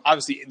is,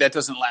 obviously that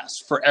doesn't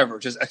last forever,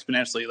 just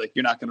exponentially. Like,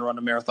 you're not going to run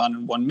a marathon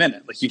in 1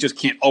 minute. Like, you just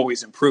can't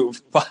always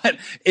improve. But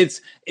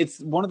it's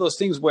one of those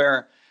things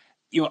where,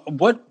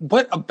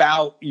 what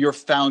about your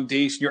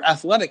foundation, your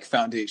athletic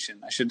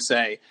foundation, I should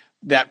say,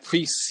 that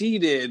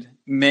preceded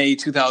May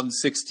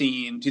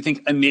 2016, do you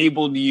think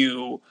enabled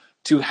you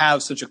to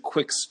have such a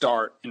quick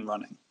start in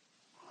running?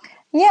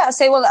 Yeah,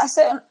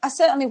 I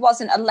certainly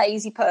wasn't a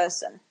lazy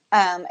person.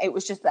 It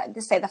was just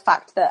to say the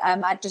fact that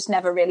I just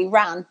never really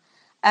ran.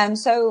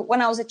 So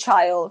when I was a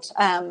child,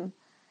 I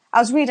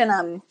was reading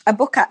a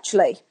book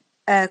actually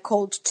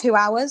called 2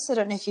 Hours. I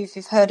don't know if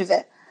you've heard of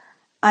it.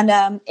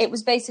 And it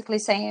was basically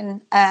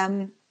saying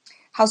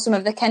how some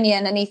of the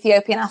Kenyan and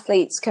Ethiopian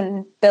athletes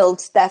can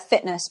build their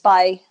fitness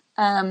by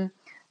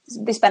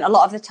they spent a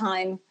lot of the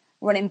time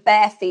running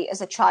bare feet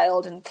as a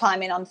child and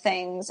climbing on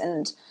things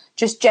and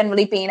just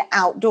generally being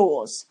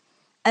outdoors.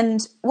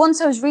 And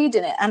once I was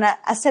reading it, and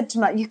I said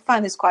to you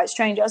find this quite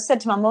strange, I said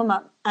to my mum,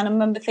 and I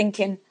remember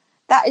thinking,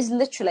 that is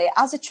literally,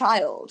 as a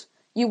child,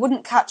 you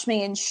wouldn't catch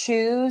me in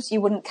shoes, you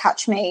wouldn't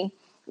catch me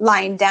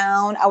lying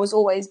down. I was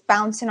always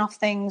bouncing off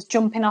things,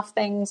 jumping off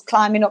things,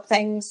 climbing up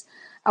things.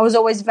 I was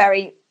always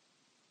very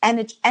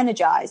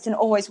energized and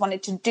always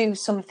wanted to do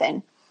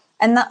something.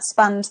 And that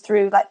spanned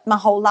through like my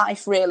whole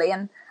life, really.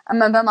 And I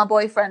remember my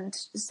boyfriend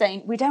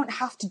saying, we don't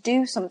have to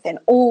do something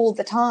all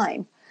the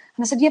time.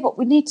 And I said, yeah, but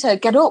we need to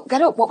get up.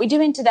 What are we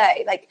doing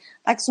today?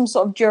 Like some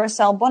sort of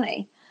Duracell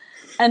bunny.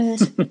 And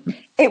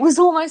it was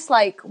almost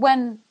like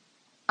when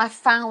I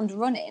found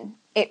running,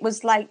 it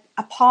was like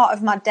a part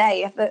of my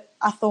day that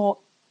I thought,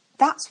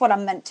 that's what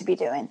I'm meant to be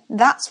doing.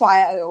 That's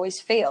why I always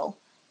feel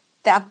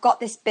that I've got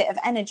this bit of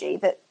energy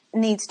that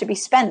needs to be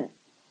spent.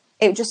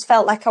 It just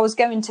felt like I was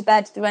going to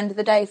bed at the end of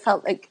the day,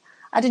 felt like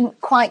I didn't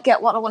quite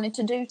get what I wanted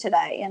to do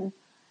today.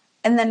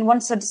 And then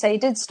once I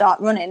did start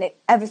running,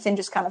 everything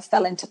just kind of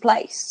fell into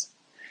place.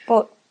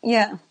 But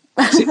yeah.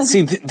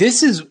 see,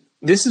 this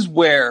is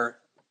where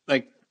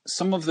like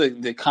some of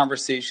the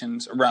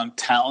conversations around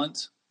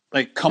talent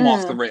like come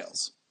off the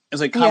rails. It's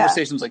like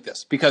conversations like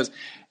this, because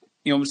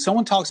when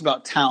someone talks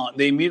about talent,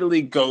 they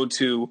immediately go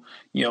to,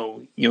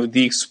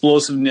 the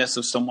explosiveness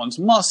of someone's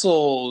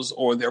muscles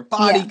or their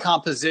body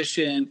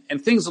composition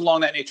and things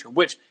along that nature,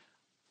 which,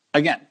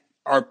 again,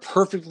 are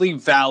perfectly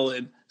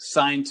valid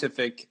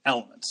scientific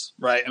elements,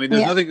 right? I mean,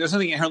 there's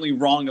nothing inherently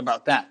wrong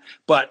about that.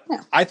 But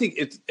I think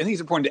it's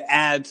important to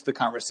add to the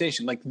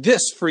conversation. Like,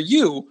 this for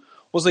you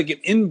was like an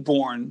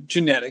inborn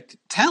genetic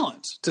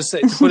talent, to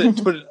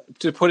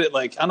put it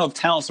like, I don't know if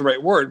talent's the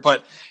right word,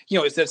 but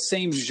it's that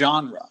same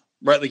genre.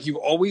 Right, like you've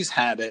always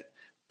had it,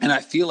 and I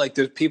feel like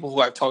there's people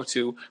who I've talked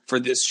to for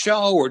this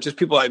show, or just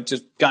people I've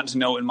just gotten to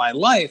know in my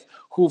life,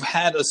 who've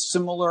had a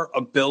similar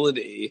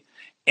ability,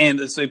 and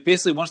it's like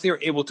basically once they are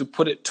able to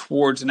put it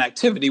towards an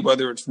activity,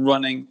 whether it's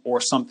running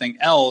or something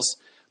else,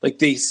 like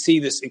they see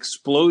this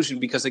explosion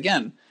because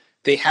again,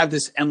 they have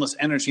this endless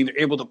energy and they're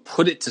able to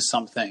put it to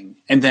something,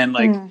 and then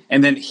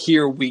and then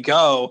here we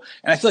go.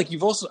 And I feel like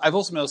I've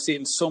also been able to see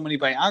it in so many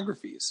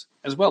biographies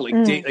as well,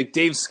 like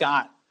Dave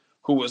Scott,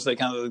 who was like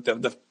kind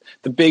of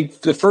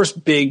the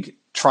first big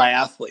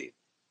triathlete,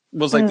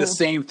 was like the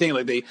same thing.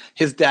 Like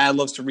his dad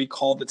loves to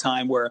recall the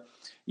time where,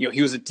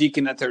 he was a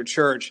deacon at their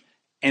church,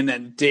 and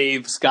then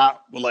Dave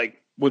Scott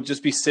would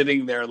just be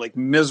sitting there like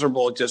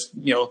miserable, just,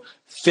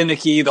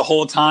 finicky the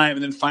whole time.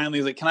 And then finally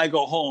he's like, can I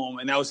go home?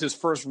 And that was his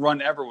first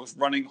run ever, was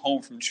running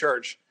home from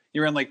church. He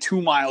ran like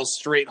 2 miles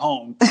straight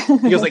home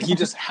because like he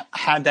just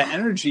had that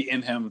energy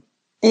in him.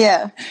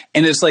 Yeah.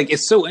 And it's like,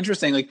 it's so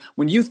interesting. Like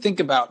when you think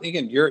about,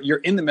 again, you're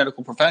in the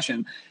medical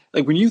profession.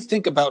 Like when you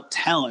think about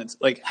talent,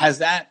 like had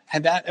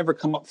that ever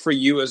come up for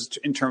you as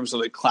in terms of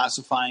like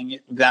classifying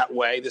it that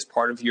way, this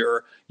part of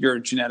your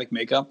genetic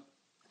makeup?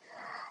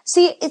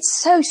 See, it's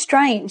so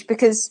strange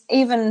because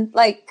even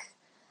like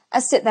I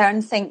sit there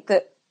and think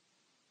that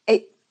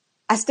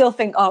I still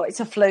think, oh, it's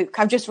a fluke.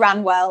 I've just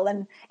ran well.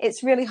 And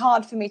it's really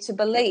hard for me to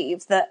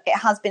believe that it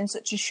has been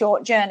such a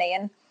short journey.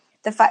 And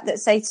the fact that,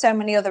 say, so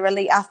many other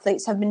elite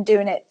athletes have been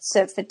doing it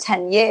for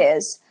 10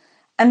 years.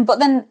 But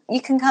then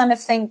you can kind of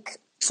think,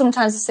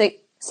 sometimes I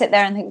sit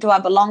there and think, do I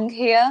belong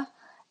here?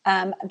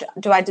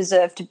 Do I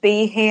deserve to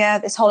be here?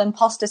 This whole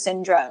imposter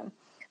syndrome,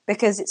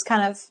 because it's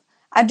kind of,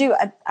 I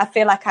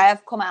feel like I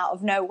have come out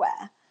of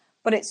nowhere,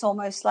 but it's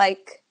almost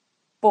like,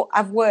 but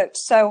I've worked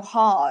so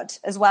hard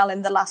as well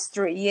in the last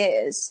 3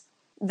 years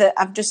that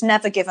I've just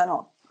never given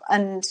up,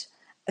 and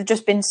I've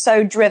just been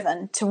so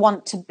driven to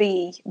want to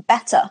be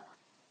better.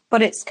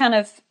 But it's kind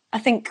of, I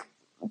think,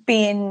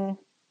 being,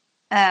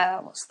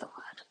 what's the word?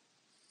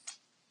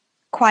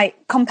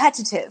 Quite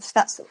competitive.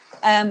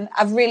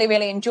 I've really,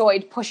 really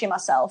enjoyed pushing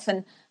myself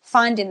and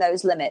finding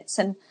those limits.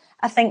 And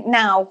I think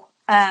now,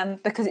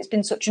 because it's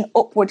been such an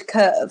upward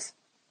curve,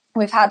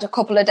 we've had a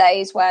couple of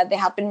days where they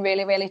have been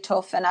really, really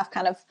tough, and I've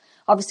kind of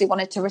obviously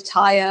wanted to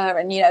retire,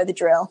 and the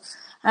drill.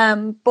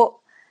 But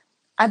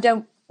I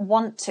don't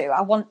want to.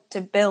 I want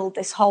to build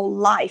this whole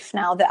life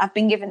now that I've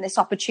been given this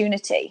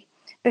opportunity,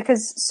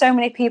 because so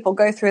many people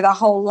go through their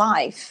whole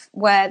life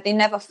where they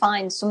never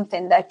find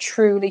something they're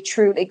truly,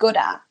 truly good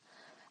at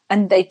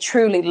and they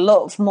truly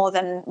love more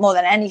than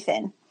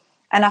anything.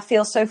 And I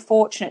feel so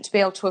fortunate to be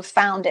able to have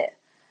found it.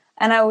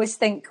 And I always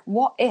think,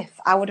 what if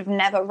I would have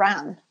never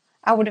ran?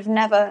 I would have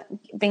never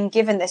been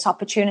given this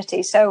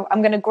opportunity. So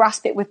I'm going to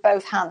grasp it with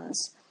both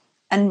hands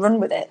and run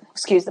with it.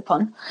 Excuse the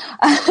pun.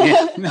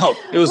 Yeah, no,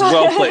 it was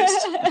well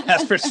placed.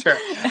 That's for sure.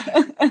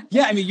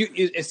 Yeah, I mean,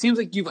 it seems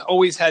like you've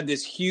always had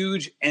this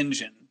huge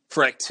engine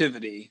for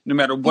activity, no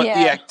matter what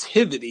the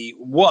activity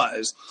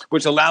was,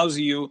 which allows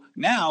you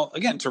now,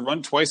 again, to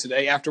run twice a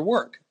day after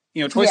work.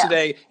 Twice a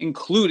day,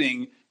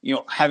 including,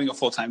 having a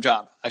full-time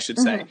job, I should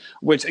say,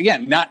 which,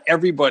 again, not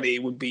everybody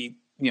would be,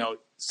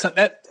 so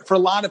that for a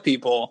lot of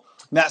people,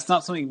 that's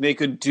not something they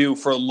could do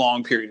for a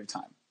long period of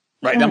time.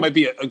 Right. That might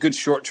be a good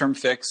short-term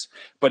fix,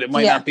 but it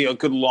might not be a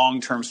good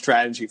long-term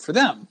strategy for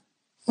them.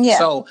 Yeah.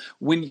 So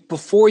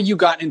before you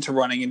got into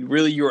running and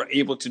really you were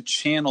able to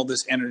channel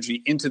this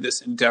energy into this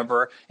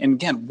endeavor and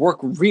again, work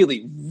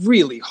really,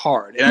 really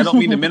hard. And I don't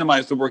mean to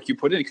minimize the work you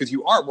put in, because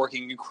you are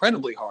working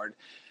incredibly hard.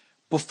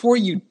 Before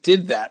you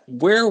did that,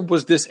 where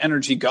was this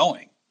energy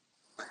going?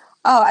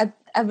 Oh,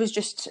 I was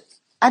just,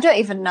 I don't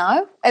even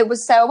know. I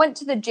went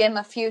to the gym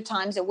a few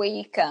times a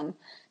week,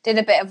 did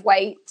a bit of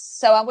weights.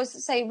 So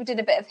we did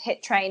a bit of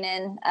HIIT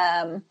training,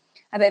 a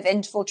bit of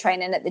interval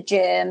training at the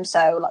gym.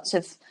 So lots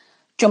of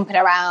jumping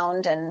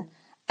around, and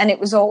it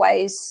was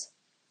always,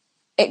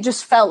 it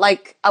just felt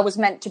like I was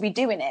meant to be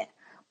doing it.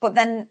 But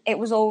then it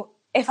was all,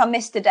 if I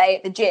missed a day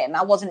at the gym,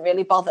 I wasn't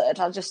really bothered.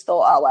 I just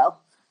thought, oh,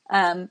 well.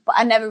 But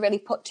I never really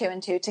put two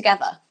and two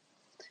together.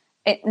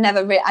 I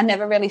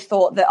never really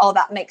thought that, oh,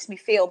 that makes me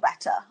feel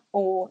better,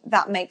 or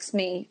that makes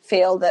me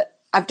feel that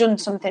I've done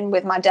something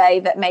with my day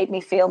that made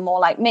me feel more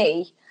like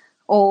me,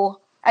 or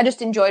I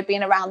just enjoyed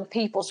being around the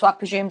people. So I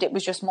presumed it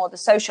was just more the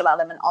social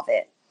element of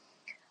it.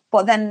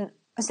 But then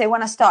I say,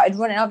 when I started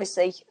running,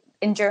 obviously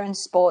endurance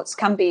sports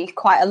can be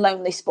quite a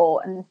lonely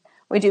sport, and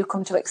we do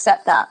come to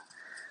accept that.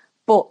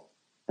 But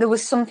there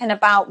was something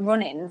about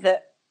running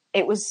that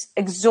it was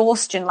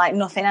exhaustion like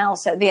nothing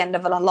else at the end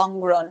of a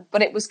long run,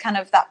 but it was kind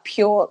of that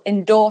pure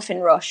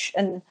endorphin rush.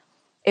 And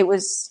it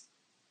was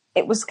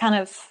kind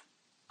of,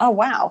 oh,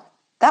 wow,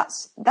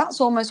 that's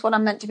almost what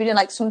I'm meant to be doing.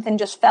 Like something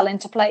just fell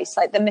into place,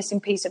 like the missing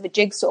piece of a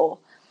jigsaw.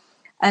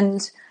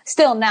 And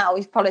still now,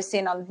 you've probably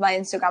seen on my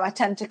Instagram, I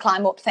tend to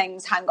climb up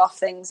things, hang off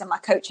things. And my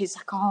coach is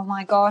like, oh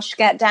my gosh,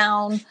 get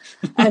down.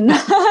 And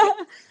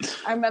I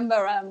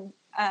remember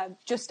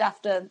just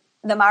after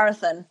the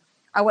marathon,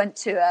 I went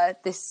to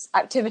this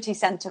activity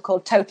center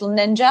called Total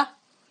Ninja.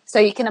 So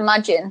you can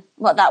imagine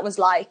what that was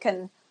like,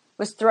 and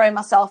was throwing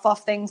myself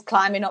off things,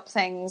 climbing up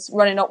things,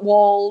 running up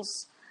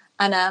walls.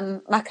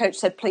 And my coach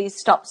said, please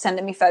stop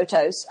sending me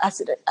photos. I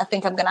said, I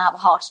think I'm going to have a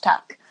heart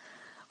attack.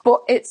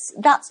 But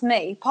that's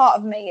me. Part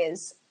of me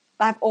is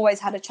I've always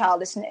had a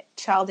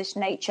childish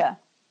nature,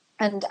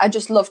 and I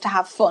just love to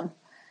have fun.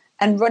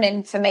 And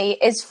running for me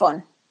is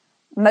fun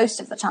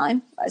most of the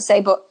time, I'd say,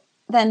 but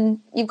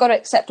then you've got to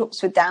accept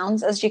ups with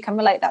downs, as you can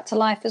relate that to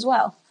life as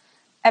well.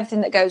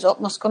 Everything that goes up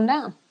must come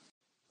down.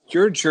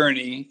 Your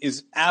journey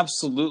is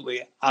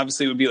absolutely,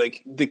 obviously, would be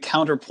like the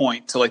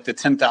counterpoint to like the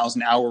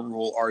 10,000 hour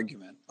rule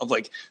argument of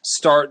like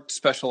start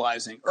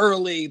specializing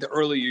early. The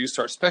earlier you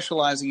start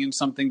specializing in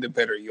something, the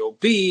better you'll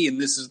be.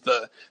 And this is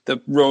the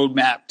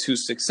roadmap to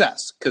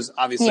success. Because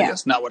obviously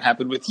that's not what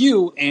happened with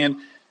you. And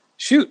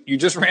shoot, you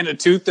just ran a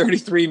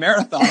 2:33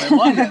 marathon in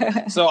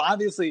London. So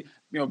obviously,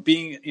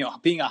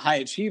 being a high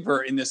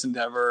achiever in this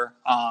endeavor,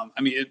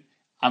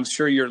 I'm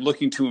sure you're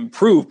looking to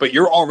improve, but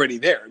you're already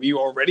there. You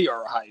already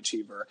are a high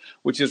achiever,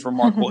 which is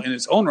remarkable in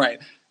its own right.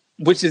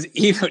 Which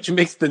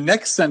makes the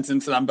next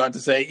sentence that I'm about to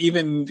say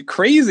even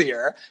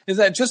crazier, is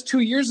that just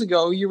 2 years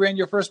ago, you ran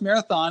your first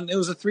marathon. It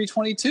was a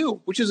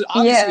 3:22, which is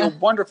obviously a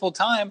wonderful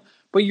time,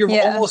 but you've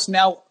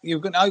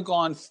now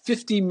gone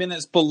 50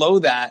 minutes below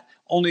that,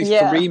 only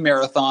 3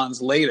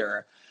 marathons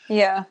later.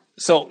 Yeah.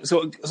 So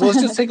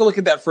let's just take a look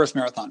at that first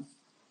marathon.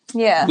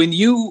 Yeah. When we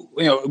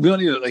don't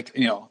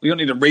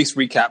need a race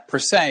recap per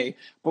se,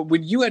 but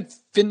when you had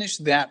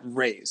finished that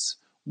race,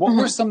 what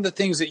were some of the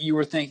things that you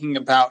were thinking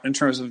about in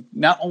terms of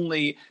not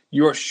only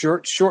your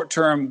short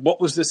term, what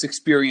was this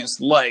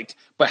experience like,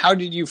 but how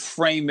did you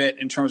frame it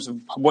in terms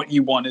of what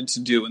you wanted to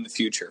do in the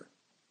future?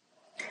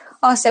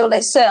 Oh, so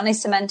it certainly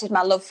cemented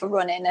my love for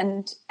running.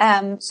 And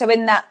so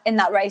in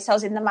that race, I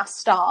was in the mass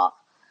start.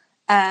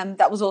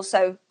 That was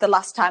also the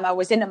last time I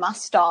was in a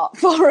mass start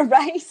for a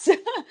race,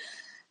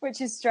 which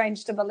is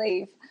strange to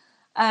believe.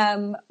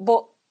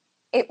 But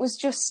it was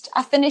just,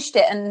 I finished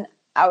it and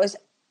I was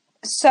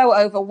so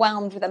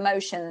overwhelmed with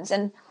emotions.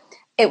 And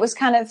it was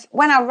kind of,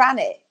 when I ran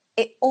it,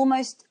 it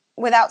almost,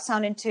 without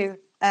sounding too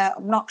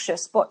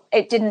obnoxious, but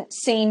it didn't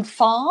seem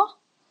far.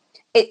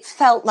 It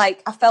felt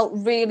like I felt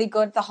really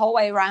good the whole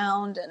way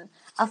around, and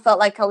I felt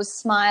like I was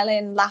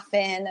smiling,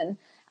 laughing, and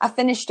I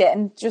finished it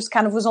and just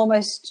kind of was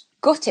almost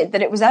gutted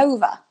that it was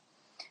over,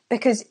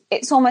 because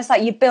it's almost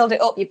like you build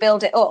it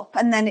up,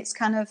 and then it's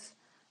kind of,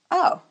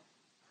 oh,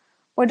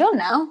 we're done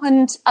now.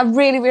 And I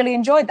really, really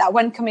enjoyed that.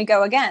 When can we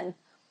go again?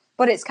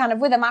 But it's kind of,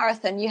 with a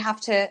marathon, you have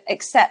to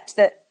accept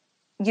that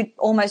you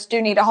almost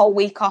do need a whole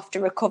week off to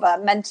recover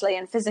mentally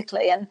and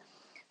physically. And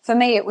for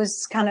me, it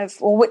was kind of,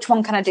 well, which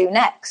one can I do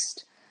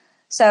next?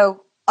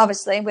 So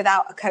obviously,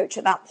 without a coach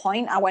at that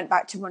point, I went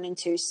back to running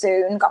too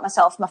soon, got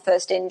myself my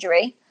first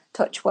injury.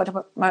 Touch wood,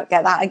 I won't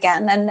get that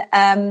again.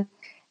 And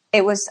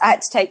I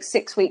had to take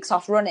 6 weeks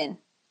off running.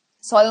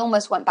 So I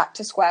almost went back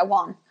to square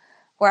one,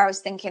 where I was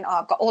thinking,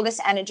 oh, I've got all this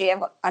energy.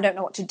 I don't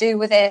know what to do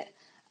with it.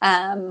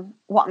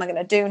 What am I going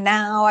to do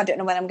now? I don't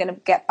know when I'm going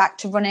to get back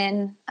to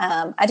running.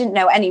 I didn't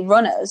know any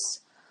runners,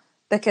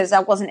 because I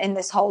wasn't in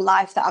this whole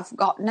life that I've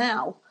got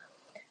now.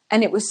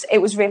 And it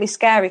was really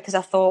scary, because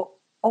I thought,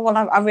 oh, well,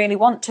 I really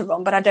want to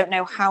run, but I don't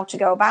know how to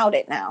go about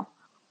it now.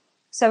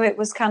 So it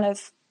was kind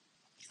of,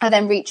 I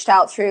then reached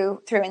out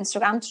through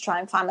Instagram to try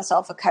and find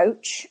myself a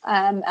coach.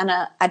 And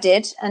I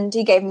did, and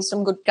he gave me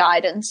some good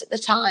guidance at the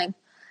time.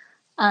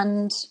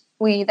 And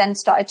we then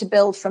started to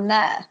build from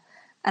there.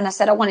 And I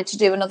said I wanted to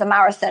do another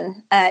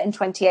marathon in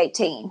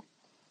 2018.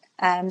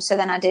 So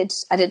then I did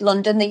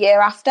London the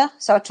year after.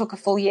 So I took a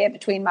full year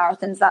between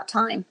marathons that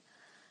time.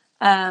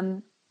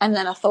 And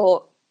then I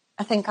thought,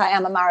 I think I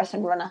am a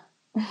marathon runner.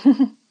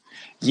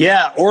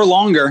 Yeah, or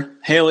longer,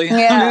 Hayley.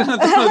 Yeah. I'm going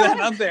to throw that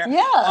up there.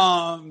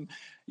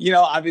 Yeah.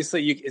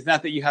 Obviously, it's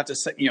not that you have to,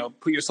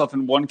 put yourself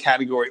in one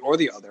category or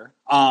the other.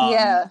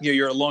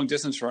 You're a long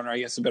distance runner, I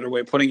guess, is a better way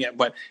of putting it.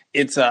 But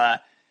it's, I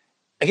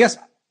guess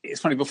it's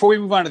funny. Before we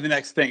move on to the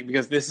next thing,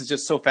 because this is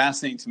just so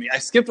fascinating to me, I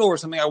skipped over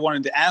something I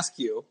wanted to ask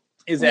you.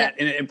 Is that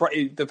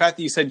the fact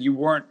that you said you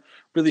weren't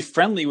really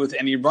friendly with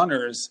any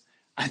runners?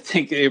 I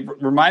think it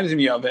reminded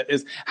me of it.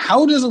 Is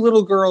how does a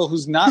little girl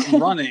who's not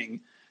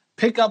running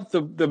pick up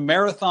the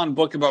marathon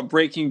book about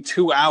breaking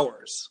 2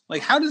 hours?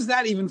 Like, how does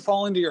that even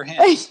fall into your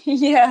hands?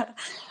 Yeah.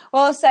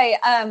 Well, I'll say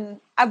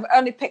I've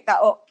only picked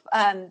that up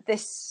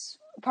this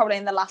probably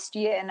in the last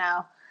year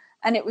now,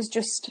 and it's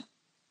just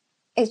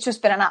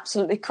been an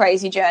absolutely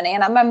crazy journey.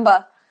 And I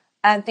remember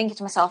thinking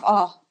to myself,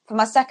 oh, for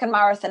my second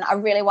marathon, I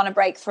really want to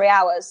break 3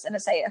 hours. And I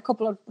say a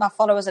couple of my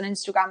followers on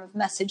Instagram have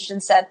messaged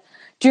and said,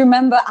 do you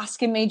remember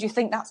asking me, do you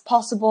think that's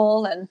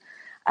possible? And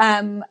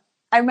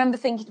I remember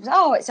thinking,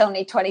 oh, it's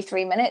only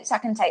 23 minutes. I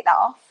can take that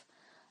off.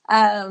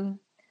 And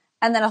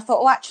then I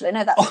thought, oh, actually,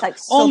 no, that's like...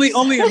 only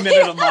a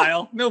minute a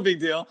mile. No big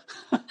deal.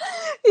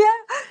 Yeah.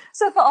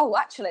 So I thought, oh,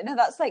 actually, no,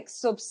 that's like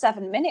sub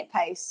 7 minute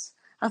pace.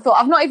 I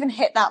thought, I've not even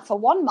hit that for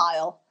 1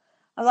 mile.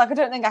 I was like, I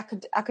don't think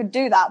I could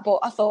do that. But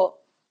I thought,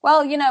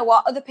 well, you know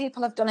what? Other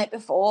people have done it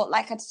before.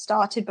 Like, I'd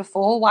started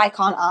before. Why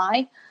can't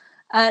I?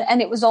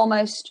 And it was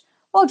almost,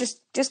 well,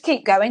 just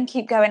keep going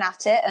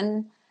at it,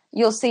 and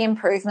you'll see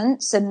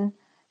improvements, and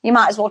you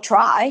might as well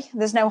try.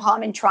 There's no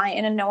harm in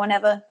trying, and no one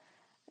ever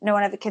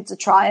kids a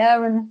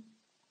tryer.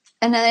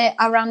 And then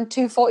I ran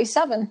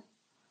 2:47.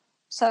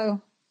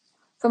 So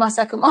for my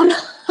second one,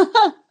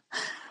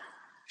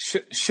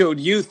 showed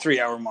you 3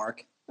 hour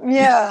mark.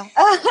 Yeah.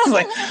 It's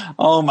like,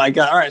 oh my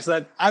God. All right.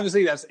 So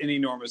that's an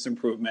enormous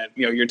improvement.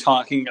 You're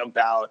talking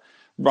about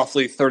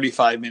roughly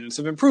 35 minutes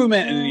of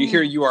improvement. And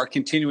here you are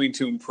continuing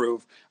to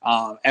improve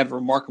at a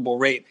remarkable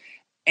rate.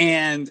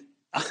 And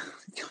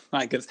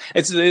my goodness,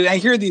 I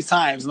hear these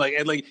times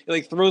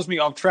it throws me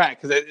off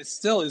track, because it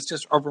still is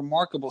just a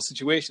remarkable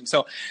situation.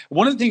 So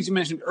one of the things you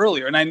mentioned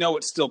earlier, and I know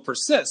it still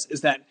persists,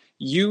 is that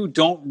you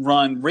don't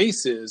run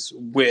races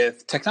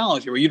with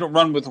technology, or you don't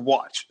run with a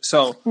watch.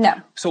 So no.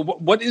 So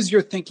what is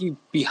your thinking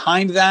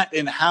behind that,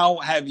 and how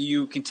have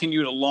you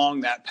continued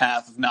along that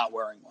path of not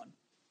wearing one?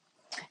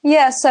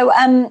 Yeah. So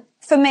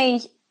for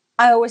me,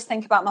 I always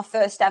think about my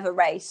first ever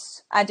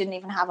race. I didn't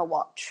even have a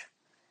watch,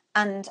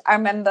 and I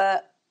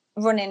remember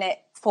running it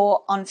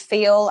on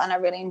feel, and I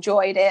really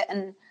enjoyed it.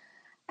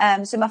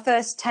 And so my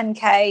first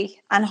 10K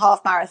and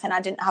half marathon, I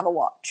didn't have a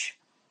watch.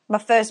 My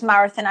first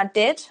marathon I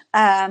did,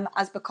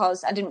 as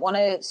because I didn't want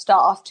to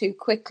start off too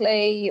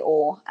quickly,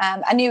 or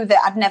I knew that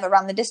I'd never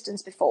ran the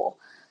distance before.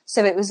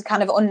 So it was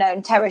kind of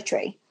unknown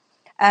territory.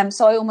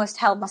 So I almost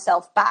held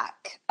myself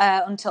back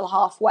until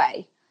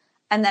halfway.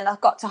 And then I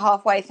got to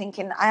halfway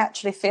thinking, I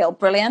actually feel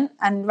brilliant,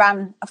 and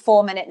ran a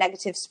 4-minute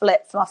negative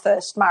split for my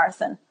first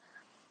marathon.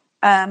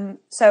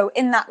 So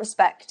in that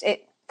respect,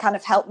 it kind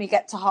of helped me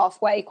get to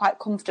halfway quite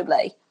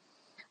comfortably.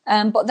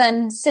 But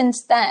then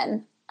since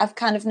then, I've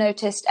kind of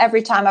noticed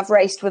every time I've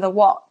raced with a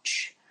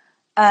watch,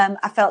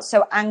 I felt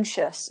so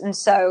anxious. And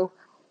so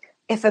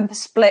if a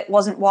split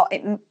wasn't what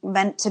it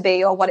meant to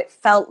be or what it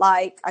felt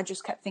like, I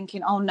just kept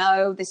thinking, oh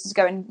no, this is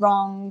going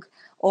wrong,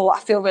 or I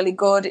feel really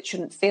good, it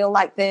shouldn't feel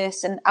like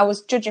this. And I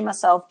was judging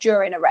myself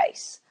during a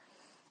race.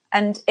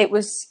 And it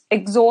was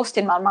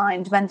exhausting my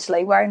mind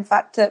mentally, where in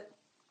fact that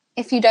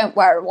if you don't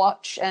wear a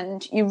watch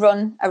and you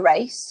run a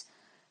race,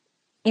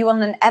 you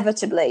will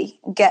inevitably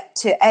get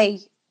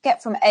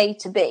from A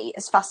to B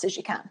as fast as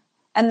you can.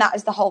 And that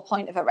is the whole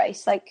point of a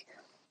race. Like,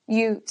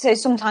 so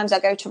sometimes I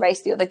go to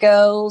race the other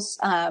girls,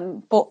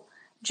 but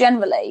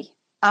generally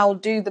I'll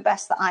do the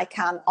best that I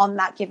can on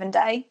that given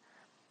day.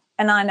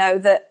 And I know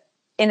that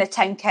in a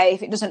 10K,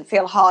 if it doesn't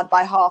feel hard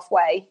by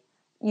halfway,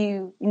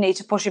 you need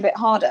to push a bit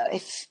harder.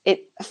 If a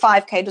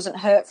 5K doesn't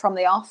hurt from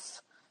the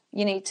off,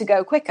 you need to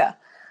go quicker.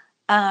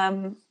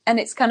 And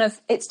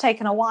it's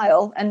taken a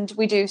while, and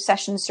we do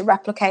sessions to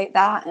replicate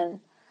that.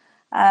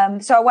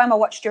 And so I wear my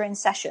watch during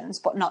sessions,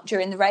 but not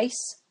during the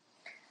race.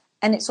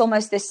 And it's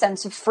almost this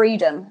sense of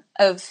freedom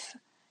of,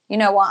 you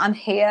know what, I'm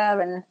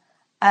here, and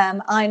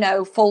I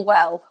know full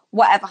well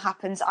whatever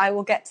happens, I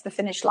will get to the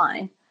finish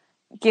line,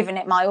 giving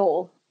it my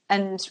all.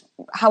 And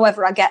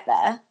however I get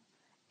there,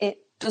 it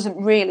doesn't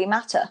really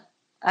matter.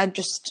 I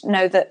just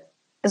know that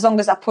as long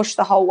as I push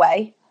the whole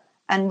way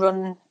and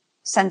run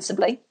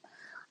sensibly,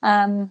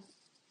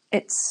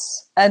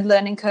 it's a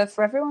learning curve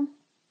for everyone.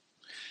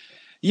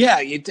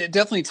 Yeah, it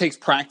definitely takes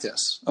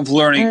practice of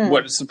learning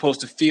what it's supposed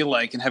to feel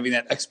like and having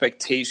that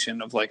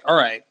expectation of like, all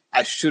right,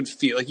 I should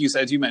feel, like you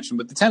said, as you mentioned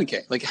with the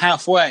 10K, like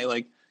halfway,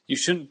 like you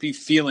shouldn't be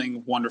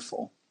feeling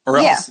wonderful or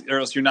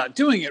else you're not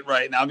doing it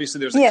right. And obviously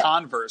there's a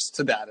converse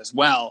to that as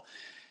well.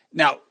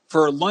 Now,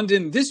 for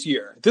London this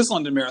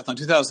London Marathon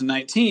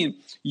 2019,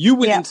 you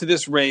went into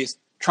this race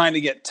trying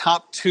to get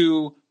top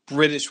 2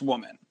 British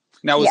woman.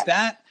 Now, was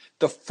that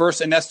the first,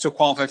 and that's to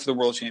qualify for the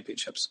World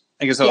Championships?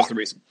 I guess that was the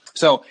reason.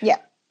 So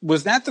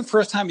was that the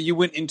first time you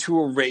went into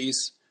a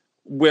race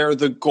where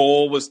the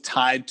goal was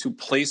tied to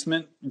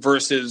placement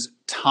versus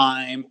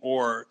time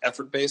or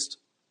effort based?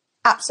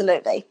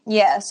 Absolutely.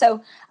 Yeah.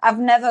 So I've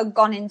never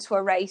gone into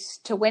a race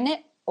to win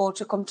it or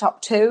to come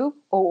top 2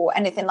 or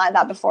anything like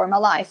that before in my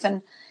life.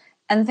 And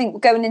I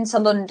think going into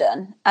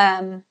London,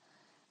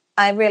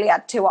 I really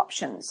had 2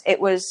 options. It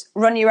was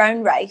run your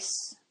own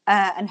race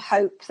and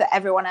hope that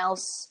everyone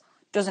else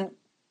doesn't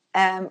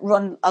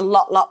run a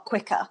lot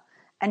quicker,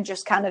 and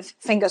just kind of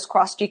fingers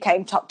crossed you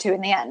came top 2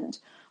 in the end,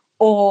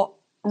 or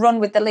run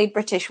with the lead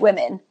British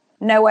women,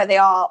 know where they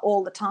are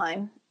all the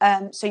time,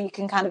 so you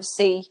can kind of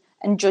see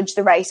and judge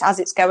the race as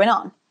it's going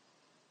on.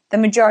 The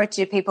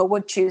majority of people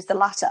would choose the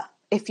latter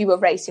if you were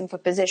racing for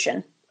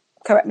position.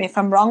 Correct me if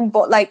I'm wrong,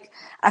 but like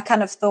I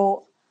kind of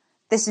thought,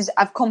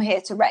 I've come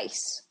here to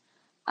race.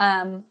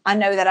 I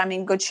know that I'm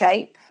in good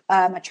shape.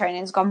 My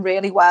training's gone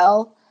really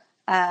well.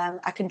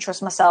 I can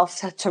trust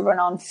myself to run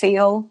on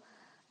feel.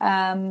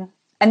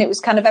 And it was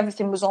kind of,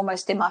 everything was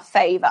almost in my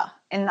favor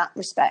in that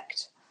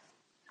respect.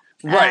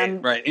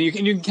 Right. And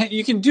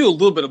you can do a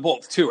little bit of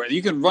both too, right?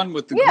 You can run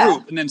with the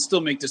group and then still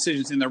make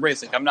decisions in the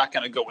race. Like, I'm not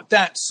going to go with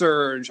that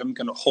surge. I'm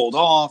going to hold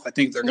off. I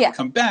think they're going to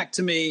come back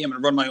to me. I'm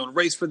going to run my own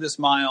race for this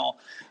mile.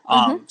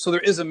 So there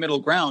is a middle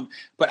ground.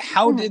 But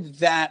how did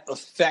that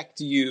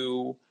affect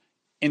you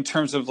in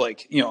terms of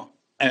like, you know,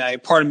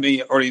 and part of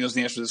me already knows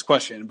the answer to this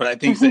question, but I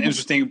think the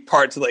interesting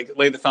part to like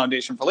lay the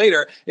foundation for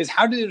later is,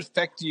 how did it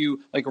affect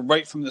you like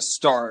right from the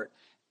start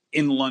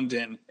in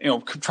London, you know,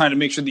 trying to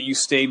make sure that you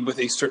stayed with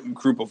a certain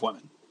group of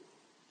women?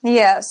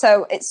 Yeah,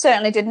 so it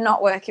certainly did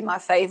not work in my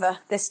favor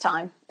this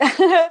time,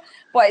 but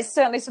it's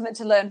certainly something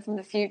to learn from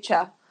the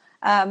future.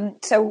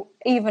 So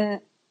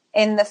even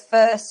in the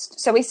first,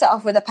 so we set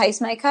off with a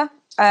pacemaker,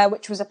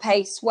 which was a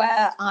pace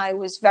where I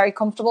was very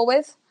comfortable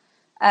with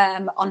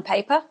on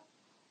paper.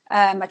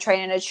 My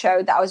training had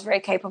showed that I was very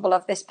capable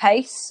of this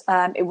pace.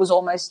 It was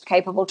almost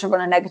capable to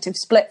run a negative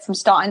split from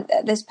starting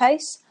at this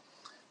pace.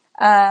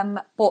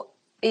 But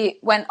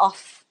it went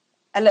off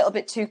a little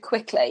bit too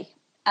quickly.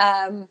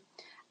 And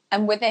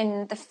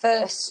within the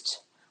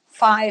first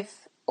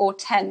 5 or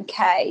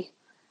 10K,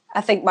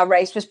 I think my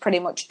race was pretty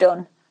much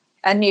done.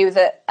 I knew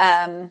that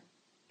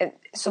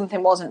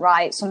something wasn't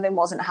right, something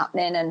wasn't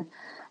happening.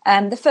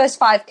 And the first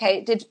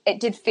 5K, it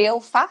did feel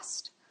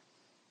fast.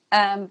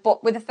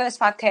 But with the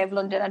first 5K of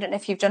London, I don't know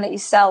if you've done it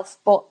yourself,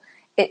 but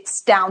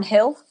it's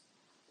downhill.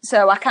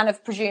 So I kind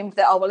of presumed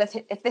that,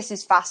 if this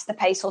is fast, the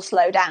pace will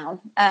slow down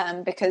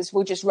because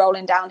we're just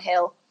rolling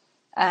downhill.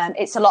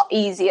 It's a lot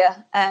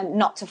easier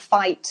not to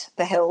fight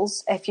the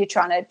hills if you're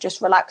trying to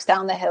just relax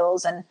down the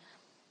hills. And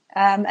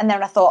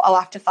then I thought,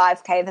 after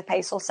 5K, the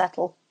pace will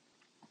settle.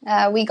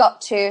 We got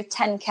to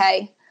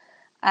 10K.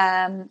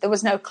 There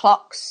was no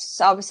clocks.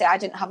 So obviously I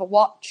didn't have a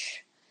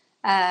watch.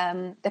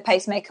 The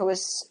pacemaker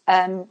was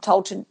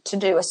told to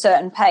do a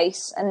certain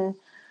pace, and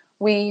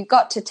we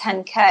got to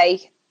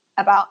 10K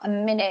about a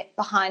minute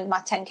behind my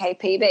 10K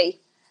PB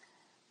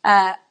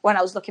when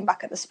I was looking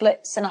back at the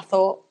splits, and I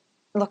thought,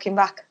 looking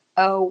back,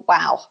 oh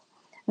wow,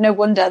 no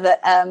wonder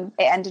that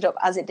it ended up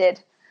as it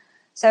did.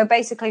 So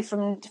basically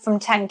from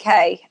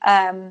 10K,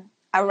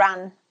 I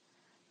ran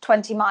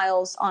 20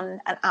 miles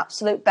on an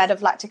absolute bed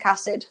of lactic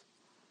acid.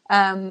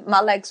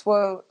 My legs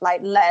were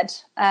like lead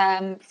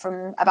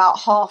from about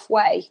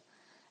halfway,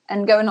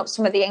 and going up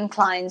some of the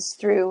inclines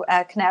through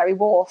Canary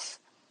Wharf,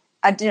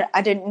 I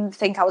didn't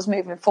think I was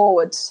moving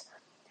forwards,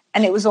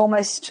 and it was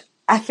almost.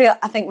 I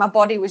think my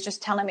body was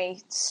just telling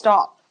me,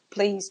 stop,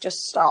 please,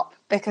 just stop,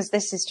 because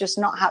this is just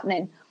not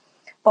happening.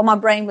 But my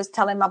brain was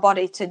telling my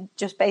body to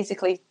just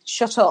basically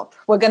shut up.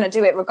 We're going to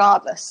do it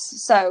regardless.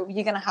 So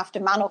you're going to have to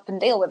man up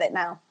and deal with it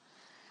now.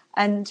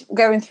 And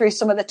going through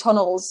some of the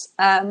tunnels,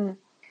 I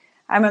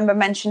remember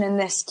mentioning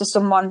this to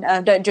someone.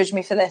 Don't judge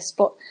me for this,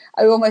 but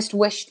I almost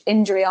wished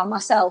injury on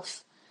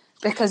myself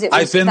because it was.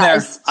 I've been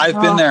there.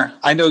 I've been there.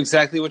 I know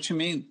exactly what you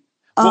mean.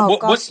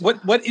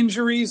 What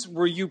injuries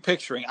were you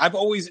picturing? I've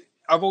always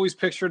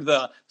pictured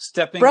the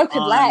stepping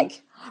broken leg.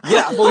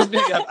 Yeah,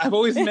 I've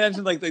always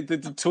imagined like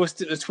the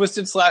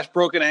twisted /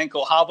 broken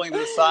ankle, hobbling to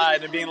the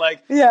side and being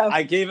like,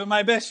 I gave it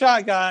my best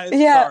shot, guys.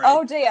 Yeah. Sorry.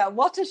 Oh dear,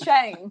 what a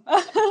shame.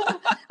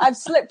 I've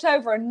slipped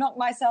over and knocked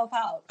myself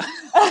out.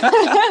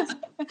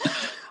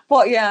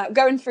 But yeah,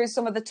 going through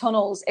some of the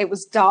tunnels, it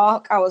was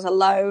dark. I was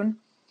alone.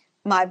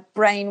 My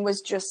brain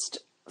was just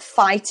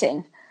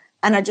fighting.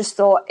 And I just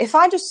thought, if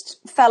I just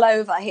fell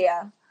over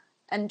here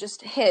and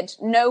just hid,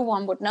 no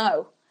one would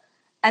know.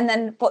 And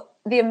then, but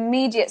the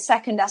immediate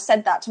second I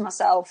said that to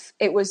myself,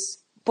 it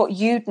was, but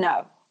you'd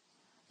know.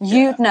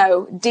 You'd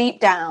know deep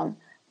down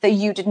that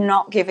you did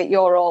not give it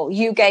your all.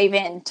 You gave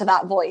in to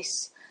that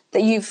voice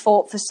that you've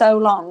fought for so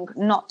long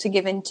not to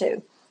give in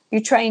to.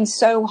 You trained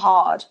so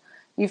hard.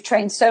 You've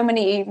trained so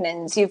many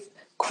evenings. You've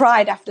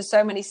cried after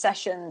so many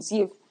sessions.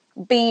 You've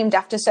beamed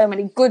after so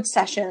many good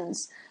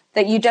sessions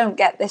that you don't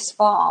get this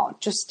far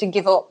just to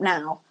give up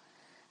now.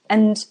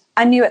 And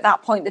I knew at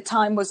that point the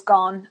time was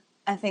gone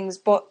and things,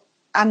 but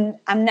I'm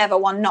never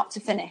one not to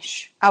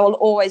finish. I will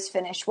always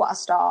finish what I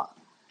start.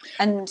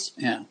 And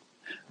yeah,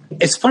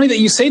 it's funny that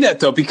you say that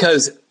though,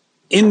 because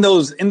in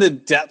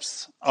the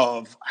depths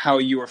of how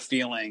you are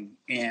feeling,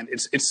 and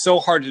it's so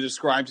hard to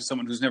describe to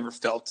someone who's never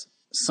felt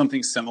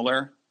something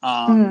similar.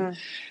 But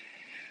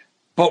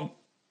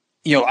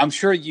you know, I'm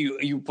sure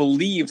you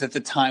believed that the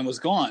time was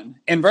gone.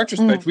 In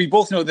retrospect, we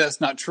both know that's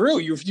not true.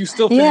 You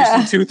still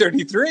finished in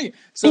 2:33.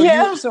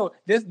 So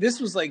this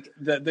was like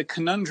the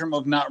conundrum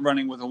of not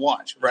running with a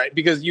watch, right?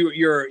 Because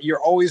you're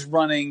always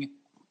running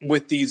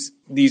with these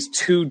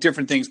two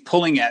different things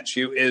pulling at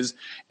you. Is,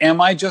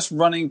 am I just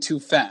running too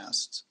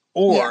fast,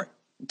 or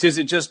does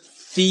it just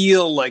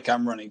feel like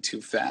I'm running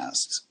too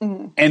fast?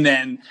 And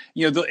then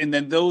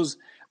those.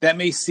 That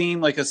may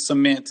seem like a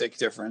semantic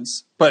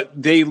difference, but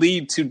they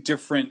lead to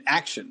different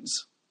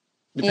actions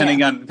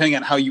depending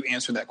on how you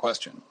answer that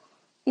question.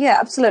 Yeah,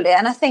 absolutely.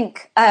 And I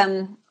think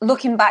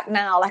looking back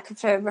now, like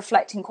after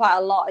reflecting quite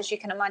a lot, as you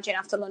can imagine,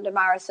 after London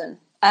Marathon,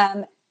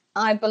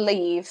 I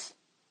believe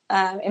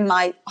in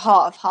my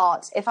heart of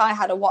hearts, if I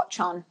had a watch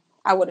on,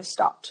 I would have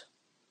stopped.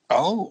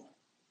 Oh.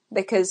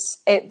 Because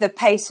the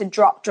pace had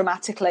dropped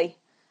dramatically.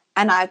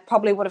 And I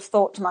probably would have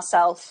thought to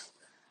myself,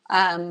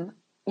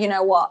 you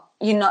know what?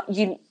 You're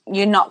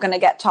not going to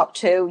get top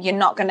 2. You're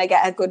not going to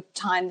get a good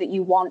time that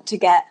you want to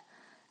get.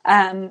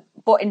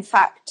 But in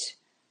fact,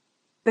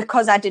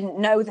 because I didn't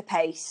know the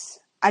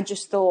pace, I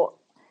just thought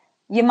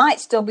you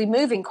might still be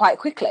moving quite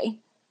quickly,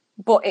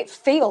 but it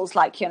feels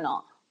like you're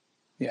not.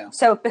 Yeah.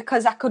 So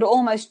because I could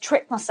almost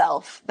trick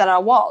myself that I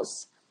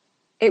was,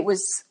 it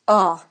was,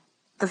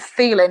 the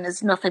feeling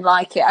is nothing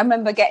like it. I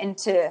remember getting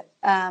to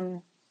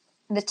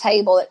the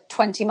table at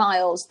 20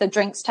 miles, the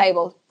drinks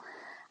table,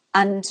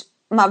 and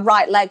my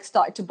right leg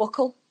started to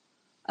buckle,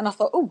 and I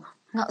thought, "Oh,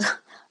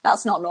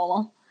 that's not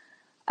normal."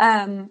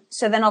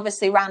 So then,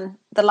 obviously, ran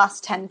the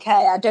last 10K.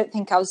 I don't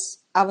think I was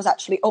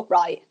actually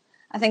upright.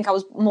 I think I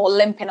was more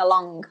limping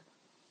along.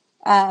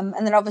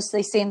 And then,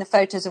 obviously, seeing the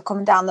photos of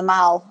coming down the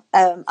mile,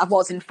 I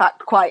was in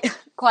fact quite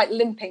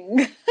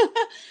limping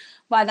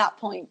by that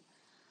point.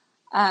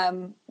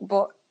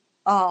 But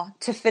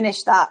to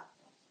finish that,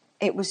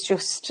 it was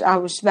just, I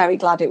was very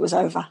glad it was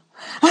over.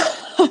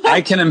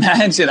 I can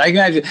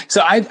imagine.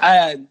 So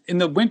I in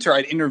the winter,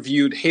 I'd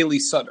interviewed Hayley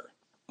Carruthers,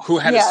 who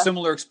had a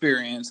similar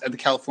experience at the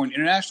California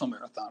International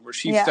Marathon, where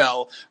she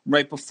fell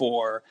right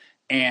before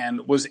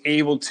and was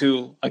able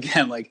to,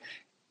 again, like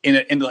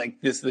in like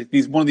this, like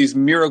these, one of these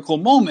miracle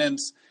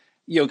moments,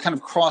 kind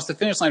of cross the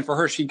finish line for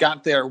her. She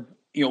got there,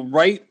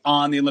 right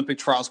on the Olympic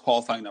trials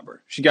qualifying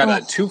number. She got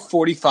a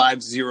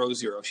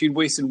 2:45.00. She'd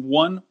wasted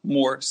one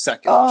more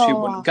second. She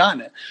wouldn't have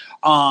gotten it.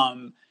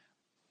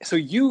 So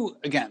you,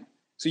 again,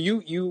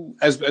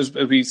 as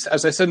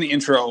I said in the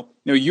intro,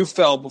 you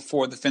fell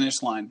before the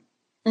finish line.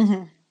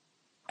 Mm-hmm.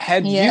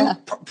 Had you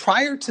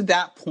prior to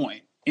that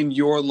point in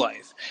your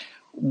life,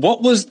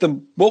 what was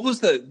the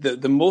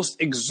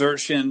most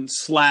exertion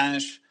 /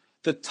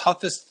 the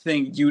toughest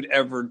thing you'd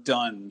ever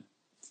done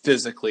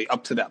physically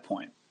up to that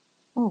point?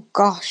 Oh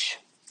gosh.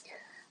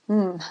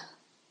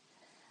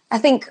 I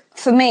think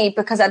for me,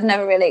 because I'd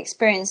never really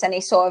experienced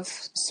any sort of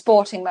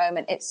sporting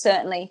moment, it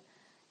certainly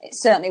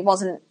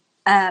wasn't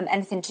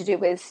anything to do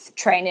with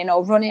training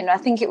or running. I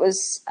think it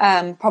was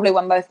probably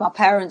when both my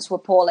parents were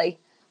poorly,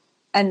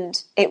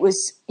 And it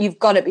was, you've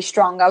got to be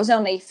strong. I was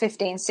only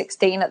 15,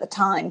 16 at the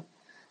time.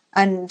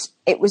 And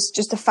it was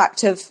just a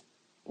fact of,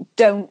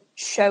 don't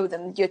show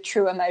them your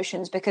true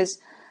emotions, because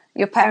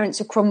your parents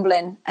are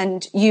crumbling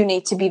and you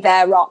need to be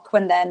their rock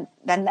when they're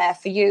there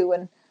for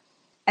you.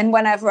 And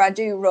whenever I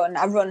do run,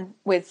 I run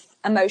with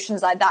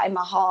emotions like that in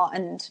my heart.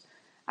 And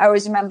I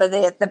always remember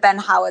the Ben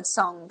Howard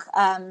song,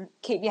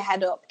 keep your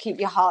head up, keep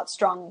your heart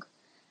strong.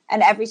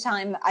 And every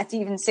time I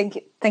even think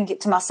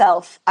it to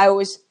myself, I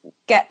always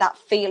get that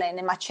feeling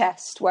in my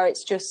chest where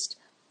it's just,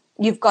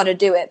 you've got to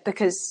do it,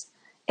 because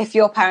if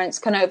your parents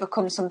can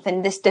overcome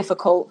something this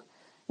difficult,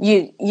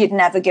 you'd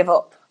never give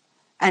up.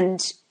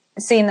 And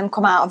seeing them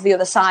come out of the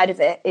other side of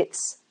it,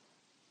 it's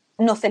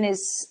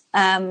nothing's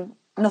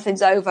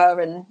over,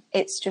 and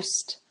it's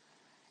just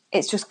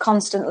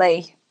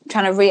constantly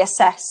trying to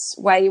reassess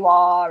where you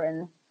are,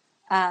 and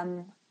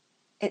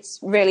it's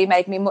really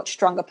made me a much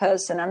stronger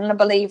person. And I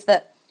believe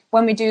that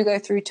when we do go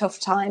through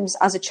tough times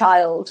as a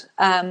child,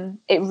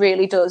 it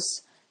really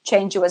does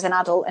change you as an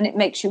adult, and it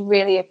makes you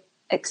really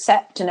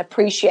accept and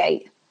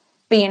appreciate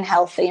being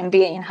healthy and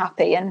being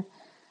happy. And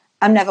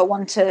I'm never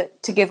one to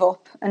give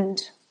up,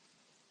 and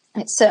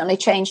it's certainly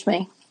changed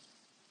me.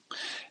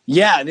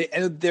 Yeah,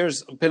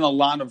 there's been a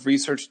lot of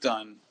research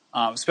done,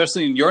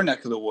 especially in your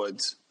neck of the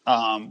woods,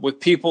 with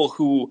people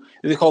who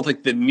they call it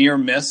like the near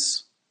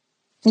miss.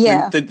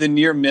 Yeah. The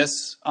near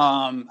miss,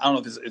 I don't know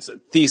if it's a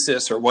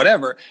thesis or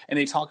whatever, and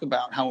they talk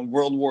about how in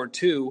World War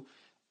II,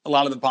 a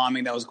lot of the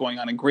bombing that was going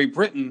on in Great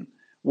Britain,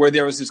 where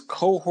there was this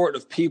cohort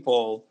of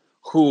people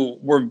who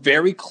were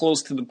very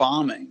close to the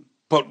bombing,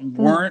 but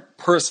weren't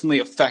personally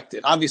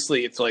affected.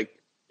 Obviously, it's like,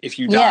 if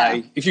you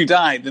die,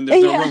 then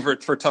there's no room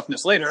for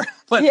toughness later.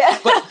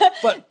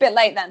 but bit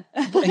late then.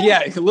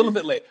 Yeah, a little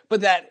bit late.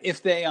 But that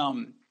if they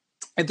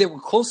were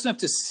close enough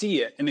to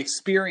see it and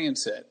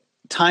experience it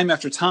time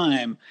after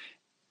time,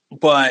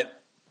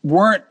 but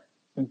weren't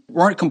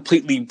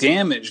completely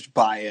damaged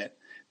by it,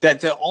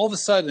 that all of a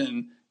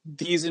sudden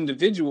these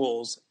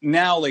individuals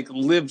now like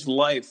lived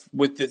life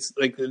with this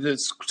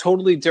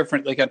totally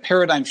different, like a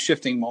paradigm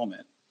shifting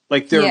moment.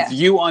 Like their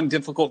view on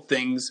difficult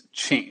things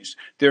changed.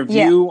 Their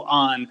view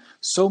on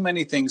so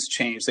many things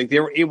changed. Like they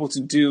were able to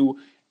do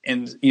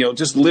and,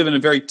 just live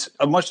in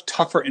a much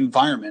tougher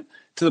environment,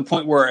 to the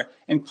point where,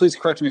 and please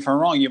correct me if I'm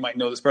wrong, you might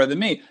know this better than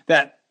me,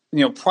 that,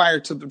 prior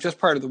to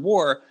the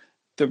war,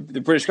 the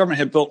British government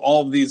had built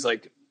all of these,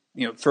 like,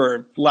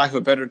 for lack of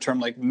a better term,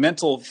 like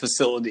mental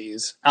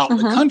facilities out in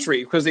the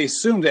country, because they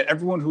assumed that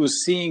everyone who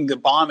was seeing the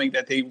bombing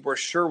that they were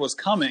sure was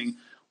coming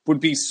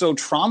would be so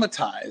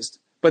traumatized,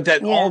 but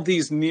that all of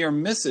these near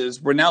misses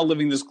were now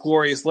living this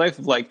glorious life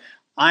of like,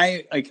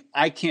 I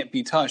can't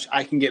be touched.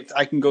 I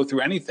can go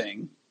through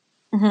anything.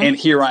 And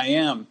here I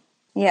am.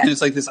 Yeah. And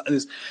it's like this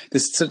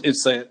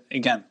it's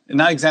again,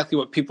 not exactly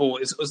what people,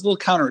 it's a little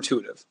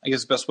counterintuitive, I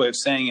guess the best way of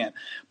saying it.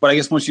 But I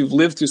guess once you've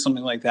lived through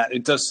something like that,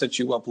 it does set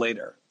you up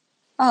later.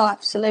 Oh,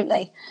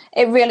 absolutely.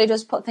 It really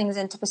does put things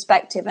into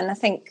perspective. And I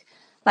think,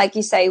 like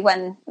you say,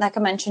 like I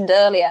mentioned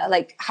earlier,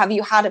 like, have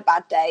you had a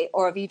bad day,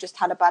 or have you just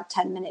had a bad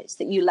 10 minutes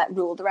that you let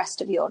rule the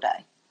rest of your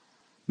day?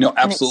 No,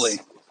 absolutely.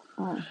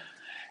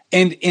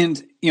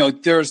 And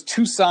there's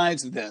two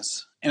sides of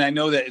this. And I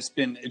know that it's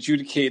been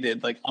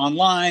adjudicated like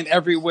online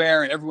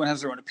everywhere, and everyone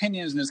has their own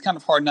opinions, and it's kind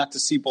of hard not to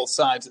see both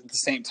sides at the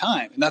same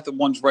time. And not that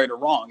one's right or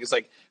wrong. It's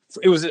like,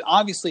 it was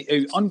obviously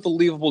an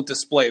unbelievable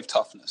display of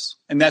toughness.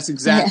 And that's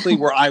exactly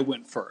where I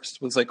went first.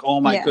 It was like,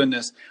 oh my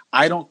goodness,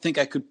 I don't think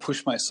I could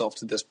push myself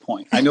to this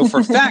point. I know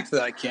for a fact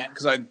that I can't,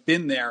 because I've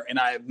been there and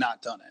I have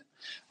not done it.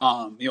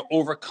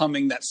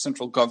 Overcoming that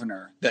central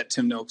governor that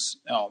Tim Noakes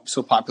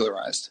so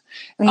popularized.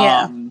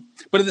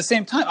 But at the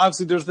same time,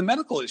 obviously, there's the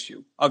medical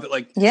issue of it.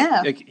 Like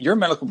you're a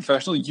medical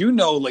professional,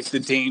 like the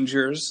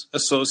dangers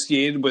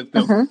associated with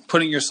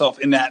putting yourself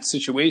in that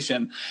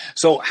situation.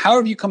 So how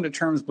have you come to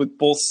terms with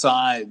both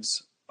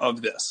sides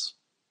of this?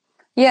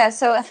 Yeah,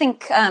 so I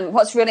think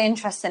what's really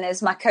interesting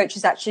is my coach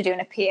is actually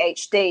doing a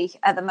PhD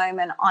at the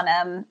moment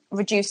on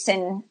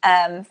reducing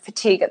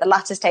fatigue at the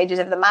latter stages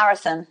of the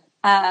marathon.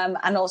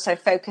 And also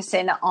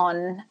focusing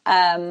on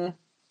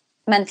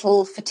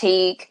mental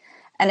fatigue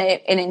and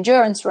in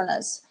endurance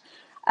runners.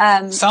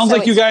 Sounds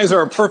like you guys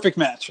are a perfect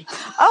match.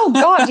 Oh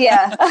God,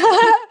 yeah,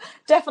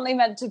 definitely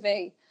meant to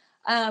be.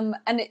 And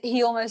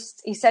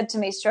he said to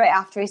me straight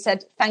after, he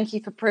said, "Thank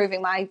you for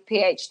proving my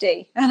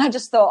PhD." And I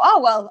just thought,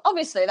 oh well,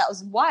 obviously that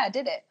was why I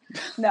did it.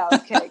 No,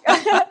 I'm kidding.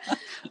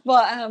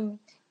 But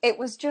it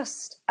was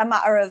just a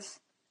matter of,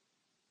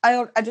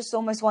 I just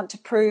almost want to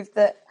prove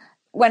that,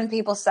 when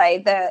people say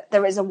that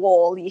there is a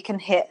wall you can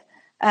hit,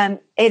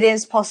 it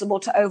is possible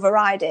to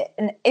override it.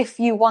 And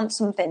if you want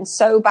something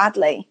so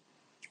badly,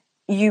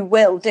 you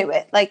will do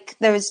it. Like,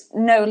 there is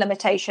no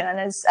limitation. And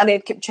as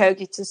Eliud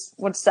Kipchoge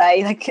would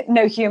say, like,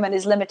 no human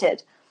is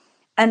limited.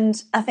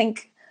 And I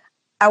think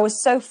I was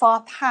so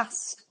far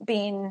past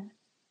being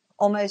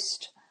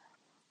almost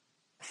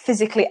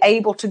physically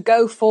able to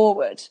go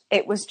forward.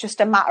 It was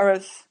just a matter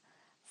of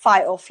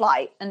fight or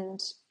flight. And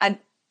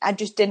I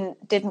just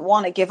didn't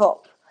want to give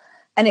up.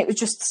 And it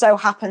just so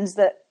happens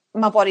that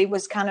my body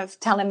was kind of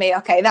telling me,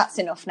 okay, that's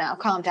enough now,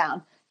 calm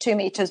down, 2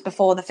 meters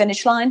before the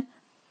finish line.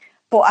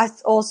 But I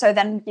also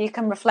then you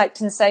can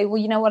reflect and say,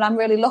 well, you know what, I'm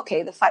really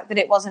lucky. The fact that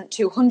it wasn't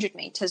 200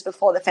 meters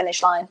before the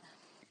finish line,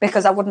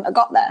 because I wouldn't have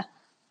got there.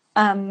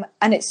 And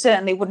it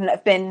certainly wouldn't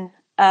have been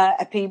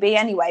a PB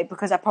anyway,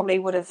 because I probably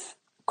would have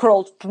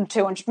crawled from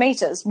 200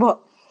 meters. But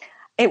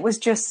it was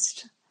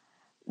just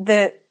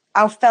that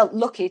I felt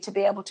lucky to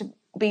be able to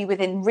be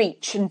within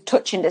reach and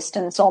touching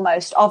distance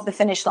almost of the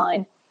finish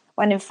line,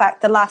 when in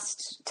fact the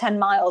last 10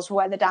 miles were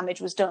where the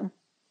damage was done.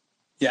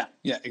 Yeah,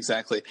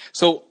 exactly.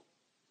 So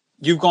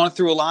you've gone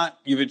through a lot.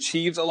 You've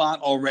achieved a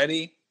lot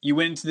already. You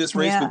went into this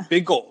race with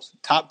big goals.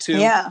 Top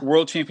 2,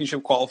 World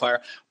Championship qualifier.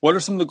 What are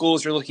some of the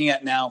goals you're looking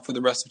at now for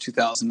the rest of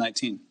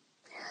 2019?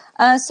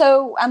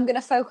 So I'm going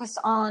to focus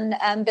on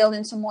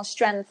building some more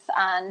strength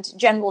and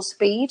general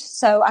speed.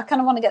 So I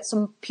kind of want to get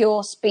some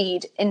pure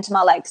speed into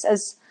my legs,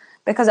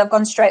 because I've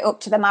gone straight up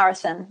to the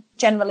marathon.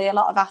 Generally, a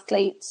lot of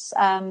athletes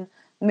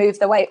move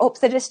their way up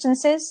the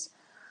distances.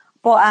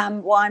 But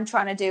what I'm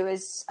trying to do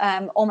is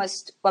I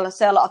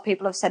say a lot of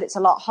people have said it's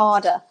a lot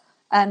harder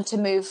to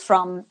move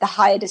from the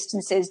higher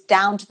distances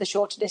down to the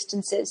shorter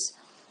distances,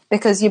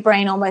 because your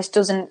brain almost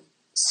doesn't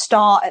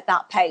start at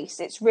that pace.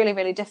 It's really,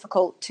 really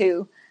difficult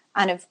to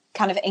kind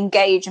of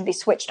engage and be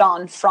switched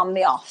on from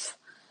the off.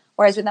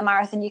 Whereas with the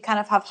marathon, you kind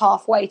of have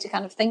halfway to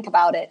kind of think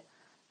about it.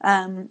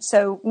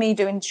 So me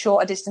doing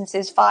shorter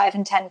distances, 5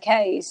 and 10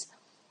 Ks,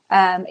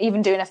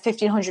 even doing a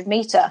 1500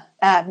 meter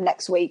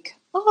next week.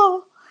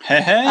 Oh.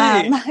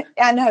 Hey.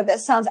 I know that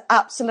sounds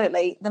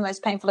absolutely the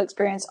most painful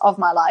experience of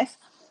my life.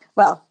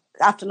 Well,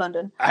 after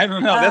London. I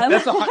don't know.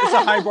 That's a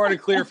high bar to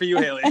clear for you,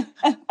 Hayley.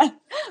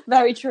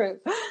 Very true.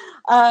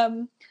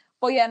 So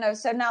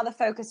now the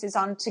focus is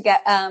on to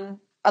get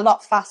a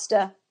lot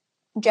faster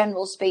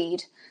general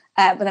speed,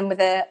 but then with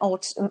the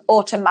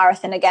autumn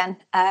marathon again,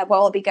 where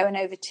I'll be going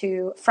over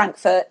to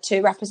Frankfurt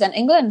to represent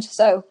England.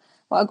 So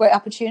what a great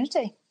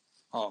opportunity.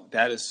 Oh,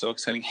 that is so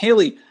exciting.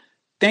 Hayley,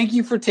 thank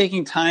you for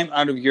taking time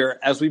out of your,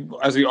 as we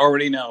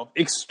already know,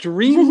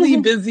 extremely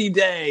busy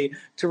day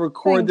to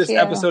record this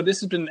episode. This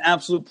has been an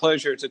absolute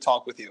pleasure to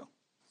talk with you.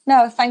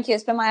 No, thank you.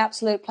 It's been my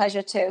absolute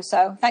pleasure too.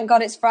 So thank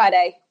God it's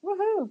Friday.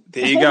 Woohoo.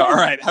 There you go. All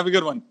right. Have a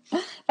good one.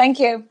 Thank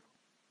you.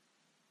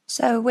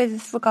 So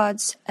with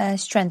regards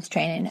strength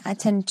training, I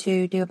tend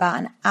to do about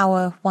an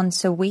hour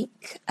once a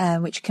week,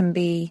 which can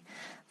be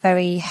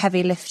very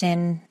heavy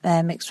lifting,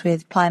 mixed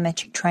with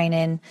plyometric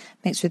training,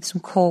 mixed with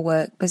some core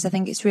work, because I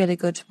think it's a really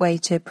good way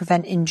to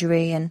prevent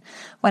injury. And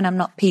when I'm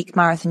not peak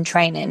marathon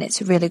training, it's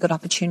a really good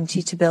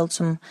opportunity to build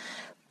some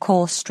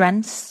core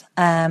strength,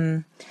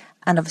 and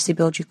obviously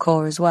build your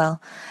core as well.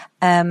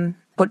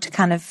 But to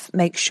kind of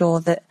make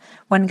sure that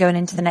when going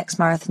into the next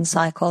marathon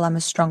cycle, I'm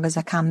as strong as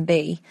I can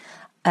be,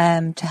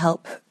 to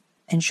help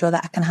ensure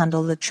that I can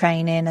handle the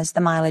training, as the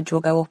mileage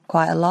will go up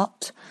quite a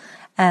lot.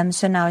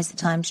 So now is the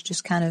time to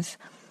just kind of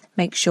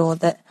make sure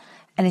that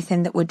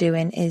anything that we're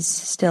doing is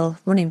still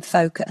running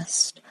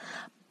focused,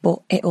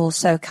 but it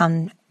also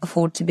can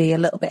afford to be a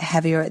little bit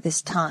heavier at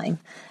this time.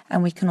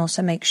 And we can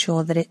also make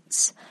sure that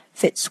it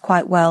fits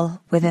quite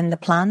well within the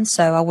plan.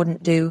 So I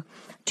wouldn't do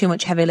too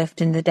much heavy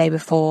lifting the day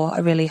before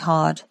a really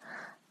hard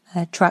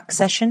track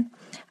session.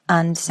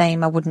 And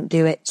same, I wouldn't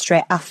do it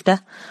straight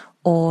after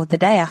or the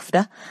day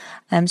after.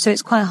 So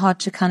it's quite hard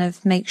to kind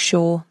of make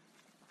sure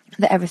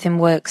that everything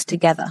works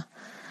together.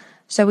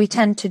 So we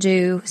tend to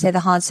do, say,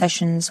 the hardest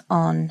session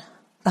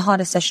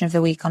of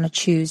the week on a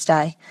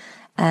Tuesday,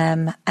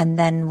 and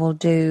then we'll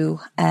do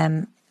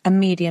a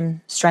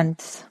medium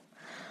strength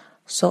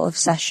sort of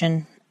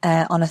session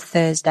on a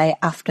Thursday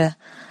after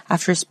a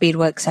speed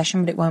work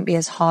session, but it won't be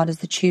as hard as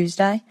the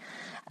Tuesday.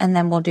 And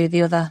then we'll do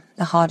the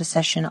harder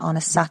session on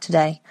a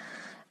Saturday,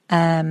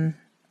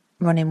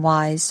 running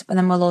wise. But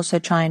then we'll also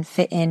try and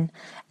fit in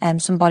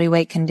some body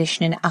weight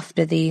conditioning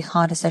after the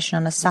harder session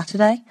on a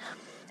Saturday.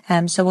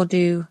 So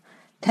we'll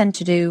tend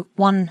to do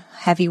one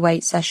heavy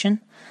weight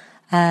session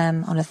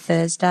on a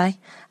Thursday,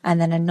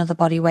 and then another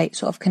body weight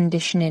sort of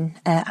conditioning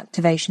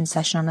activation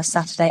session on a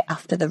Saturday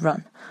after the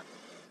run.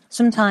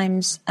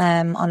 Sometimes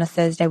on a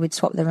Thursday we'd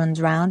swap the runs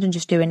around and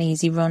just do an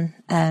easy run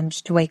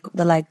just to wake up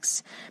the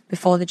legs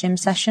before the gym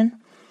session,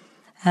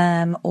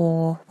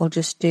 or we'll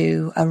just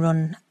do a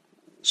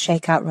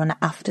shakeout run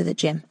after the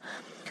gym.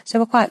 So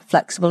we're quite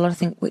flexible, I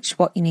think, which is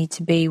what you need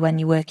to be when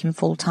you're working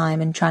full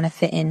time and trying to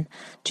fit in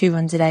 2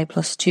 runs a day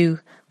plus 2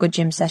 good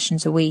gym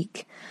sessions a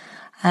week.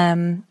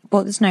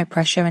 But there's no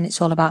pressure, and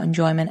it's all about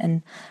enjoyment.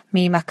 And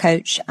me, my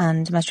coach,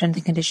 and my strength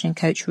and conditioning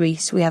coach,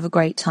 Reese, we have a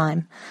great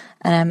time.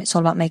 It's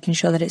all about making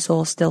sure that it's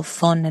all still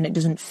fun and it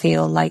doesn't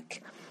feel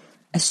like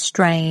a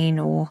strain,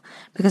 or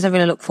because I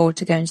really look forward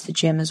to going to the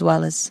gym as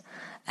well as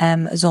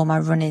all my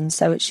running,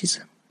 so which is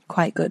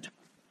quite good.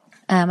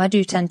 I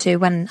do tend to,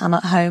 when I'm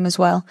at home as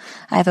well,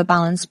 I have a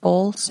balance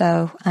ball,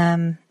 so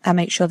I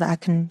make sure that I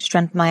can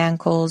strengthen my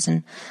ankles,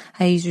 and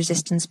I use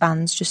resistance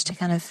bands just to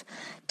kind of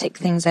tick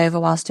things over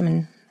whilst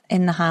I'm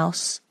in the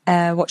house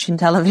watching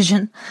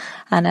television,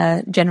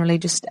 and generally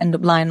just end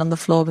up lying on the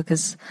floor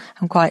because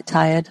I'm quite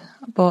tired.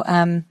 But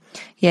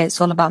yeah, it's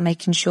all about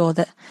making sure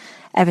that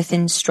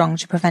everything's strong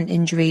to prevent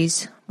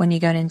injuries when you're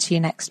going into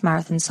your next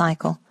marathon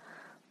cycle.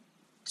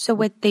 So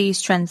with the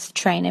strength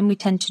training, we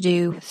tend to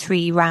do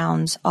 3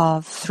 rounds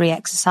of 3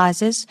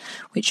 exercises,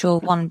 which will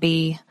one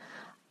be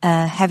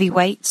heavy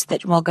weights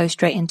that will go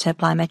straight into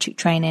plyometric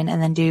training,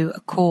 and then do a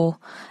core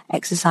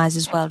exercise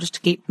as well, just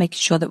to keep making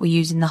sure that we're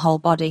using the whole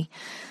body.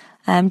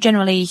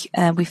 Generally,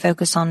 we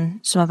focus on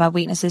some of our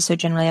weaknesses. So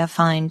generally I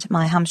find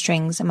my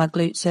hamstrings and my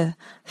glutes are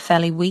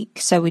fairly weak.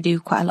 So we do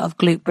quite a lot of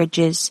glute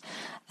bridges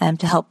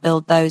to help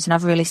build those. And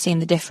I've really seen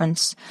the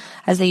difference,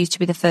 as they used to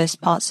be the first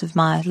parts of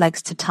my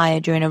legs to tire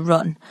during a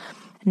run.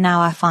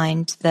 Now I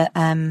find that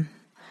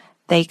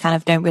they kind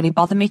of don't really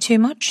bother me too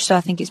much. So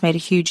I think it's made a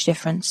huge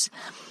difference.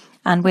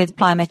 And with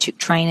plyometric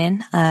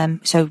training,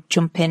 so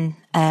jumping,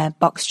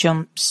 box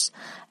jumps,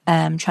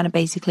 trying to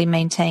basically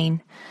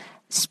maintain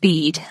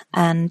speed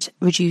and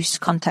reduce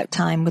contact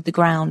time with the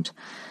ground,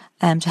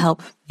 to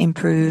help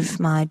improve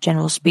my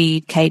general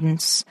speed,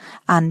 cadence,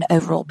 and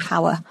overall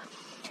power.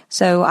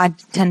 So I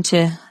tend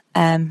to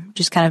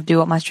just kind of do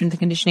what my strength and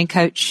conditioning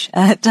coach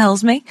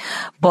tells me.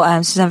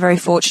 But since I'm very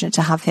fortunate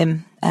to have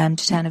him to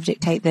kind of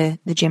dictate the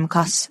gym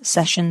class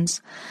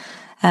sessions,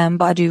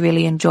 but I do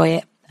really enjoy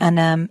it.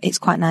 And it's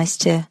quite nice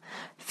to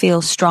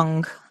feel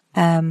strong,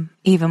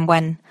 even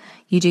when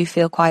you do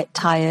feel quite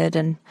tired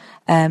and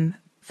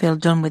feel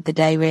done with the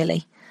day,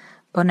 really.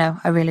 But no,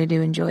 I really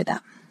do enjoy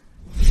that.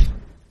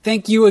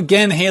 Thank you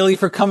again, Hayley,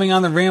 for coming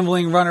on the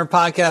Rambling Runner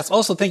podcast.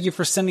 Also, thank you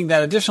for sending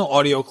that additional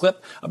audio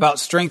clip about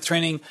strength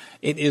training.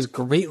 It is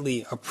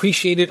greatly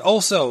appreciated.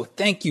 Also,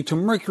 thank you to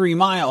Mercury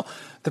Mile,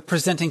 the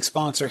presenting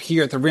sponsor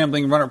here at the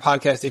Rambling Runner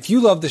podcast. If you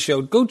love the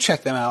show, go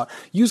check them out.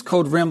 Use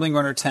code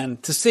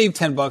RamblingRunner10 to save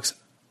 $10.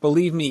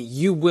 Believe me,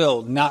 you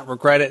will not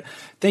regret it.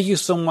 Thank you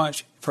so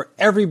much for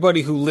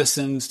everybody who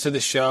listens to the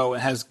show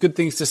and has good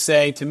things to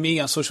say to me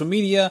on social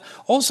media.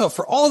 Also,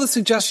 for all the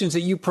suggestions that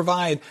you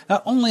provide,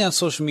 not only on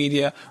social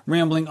media,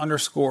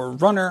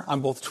 Rambling_Runner on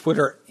both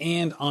Twitter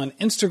and on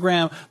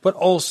Instagram, but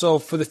also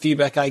for the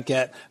feedback I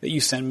get that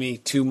you send me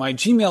to my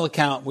Gmail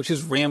account, which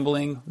is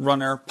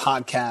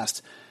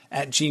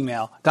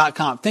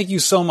RamblingRunnerPodcast@gmail.com. Thank you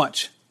so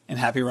much, and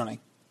happy running.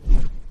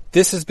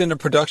 This has been a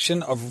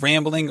production of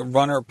Rambling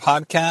Runner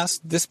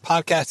Podcast. This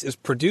podcast is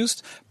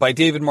produced by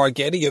David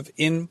Margetti of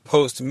In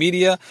Post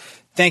Media.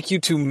 Thank you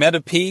to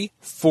Meta P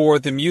for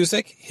the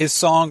music. His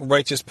song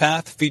Righteous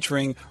Path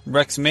featuring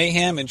Rex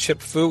Mayhem and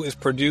Chip Fu is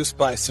produced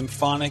by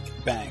Symphonic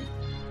Bang.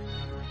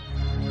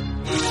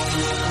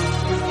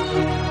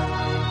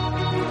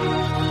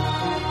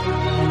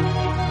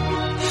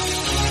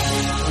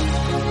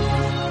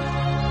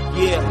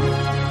 Yeah.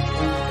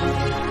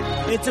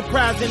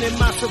 Enterprising in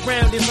my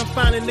surroundings, I'm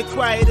finding the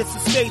quietest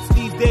estates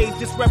these days.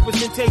 This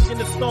representation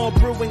of storm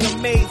brewing,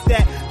 amazed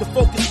that the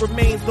focus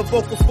remains the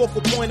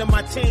focal point of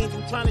my change.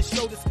 I'm trying to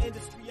show this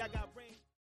industry I got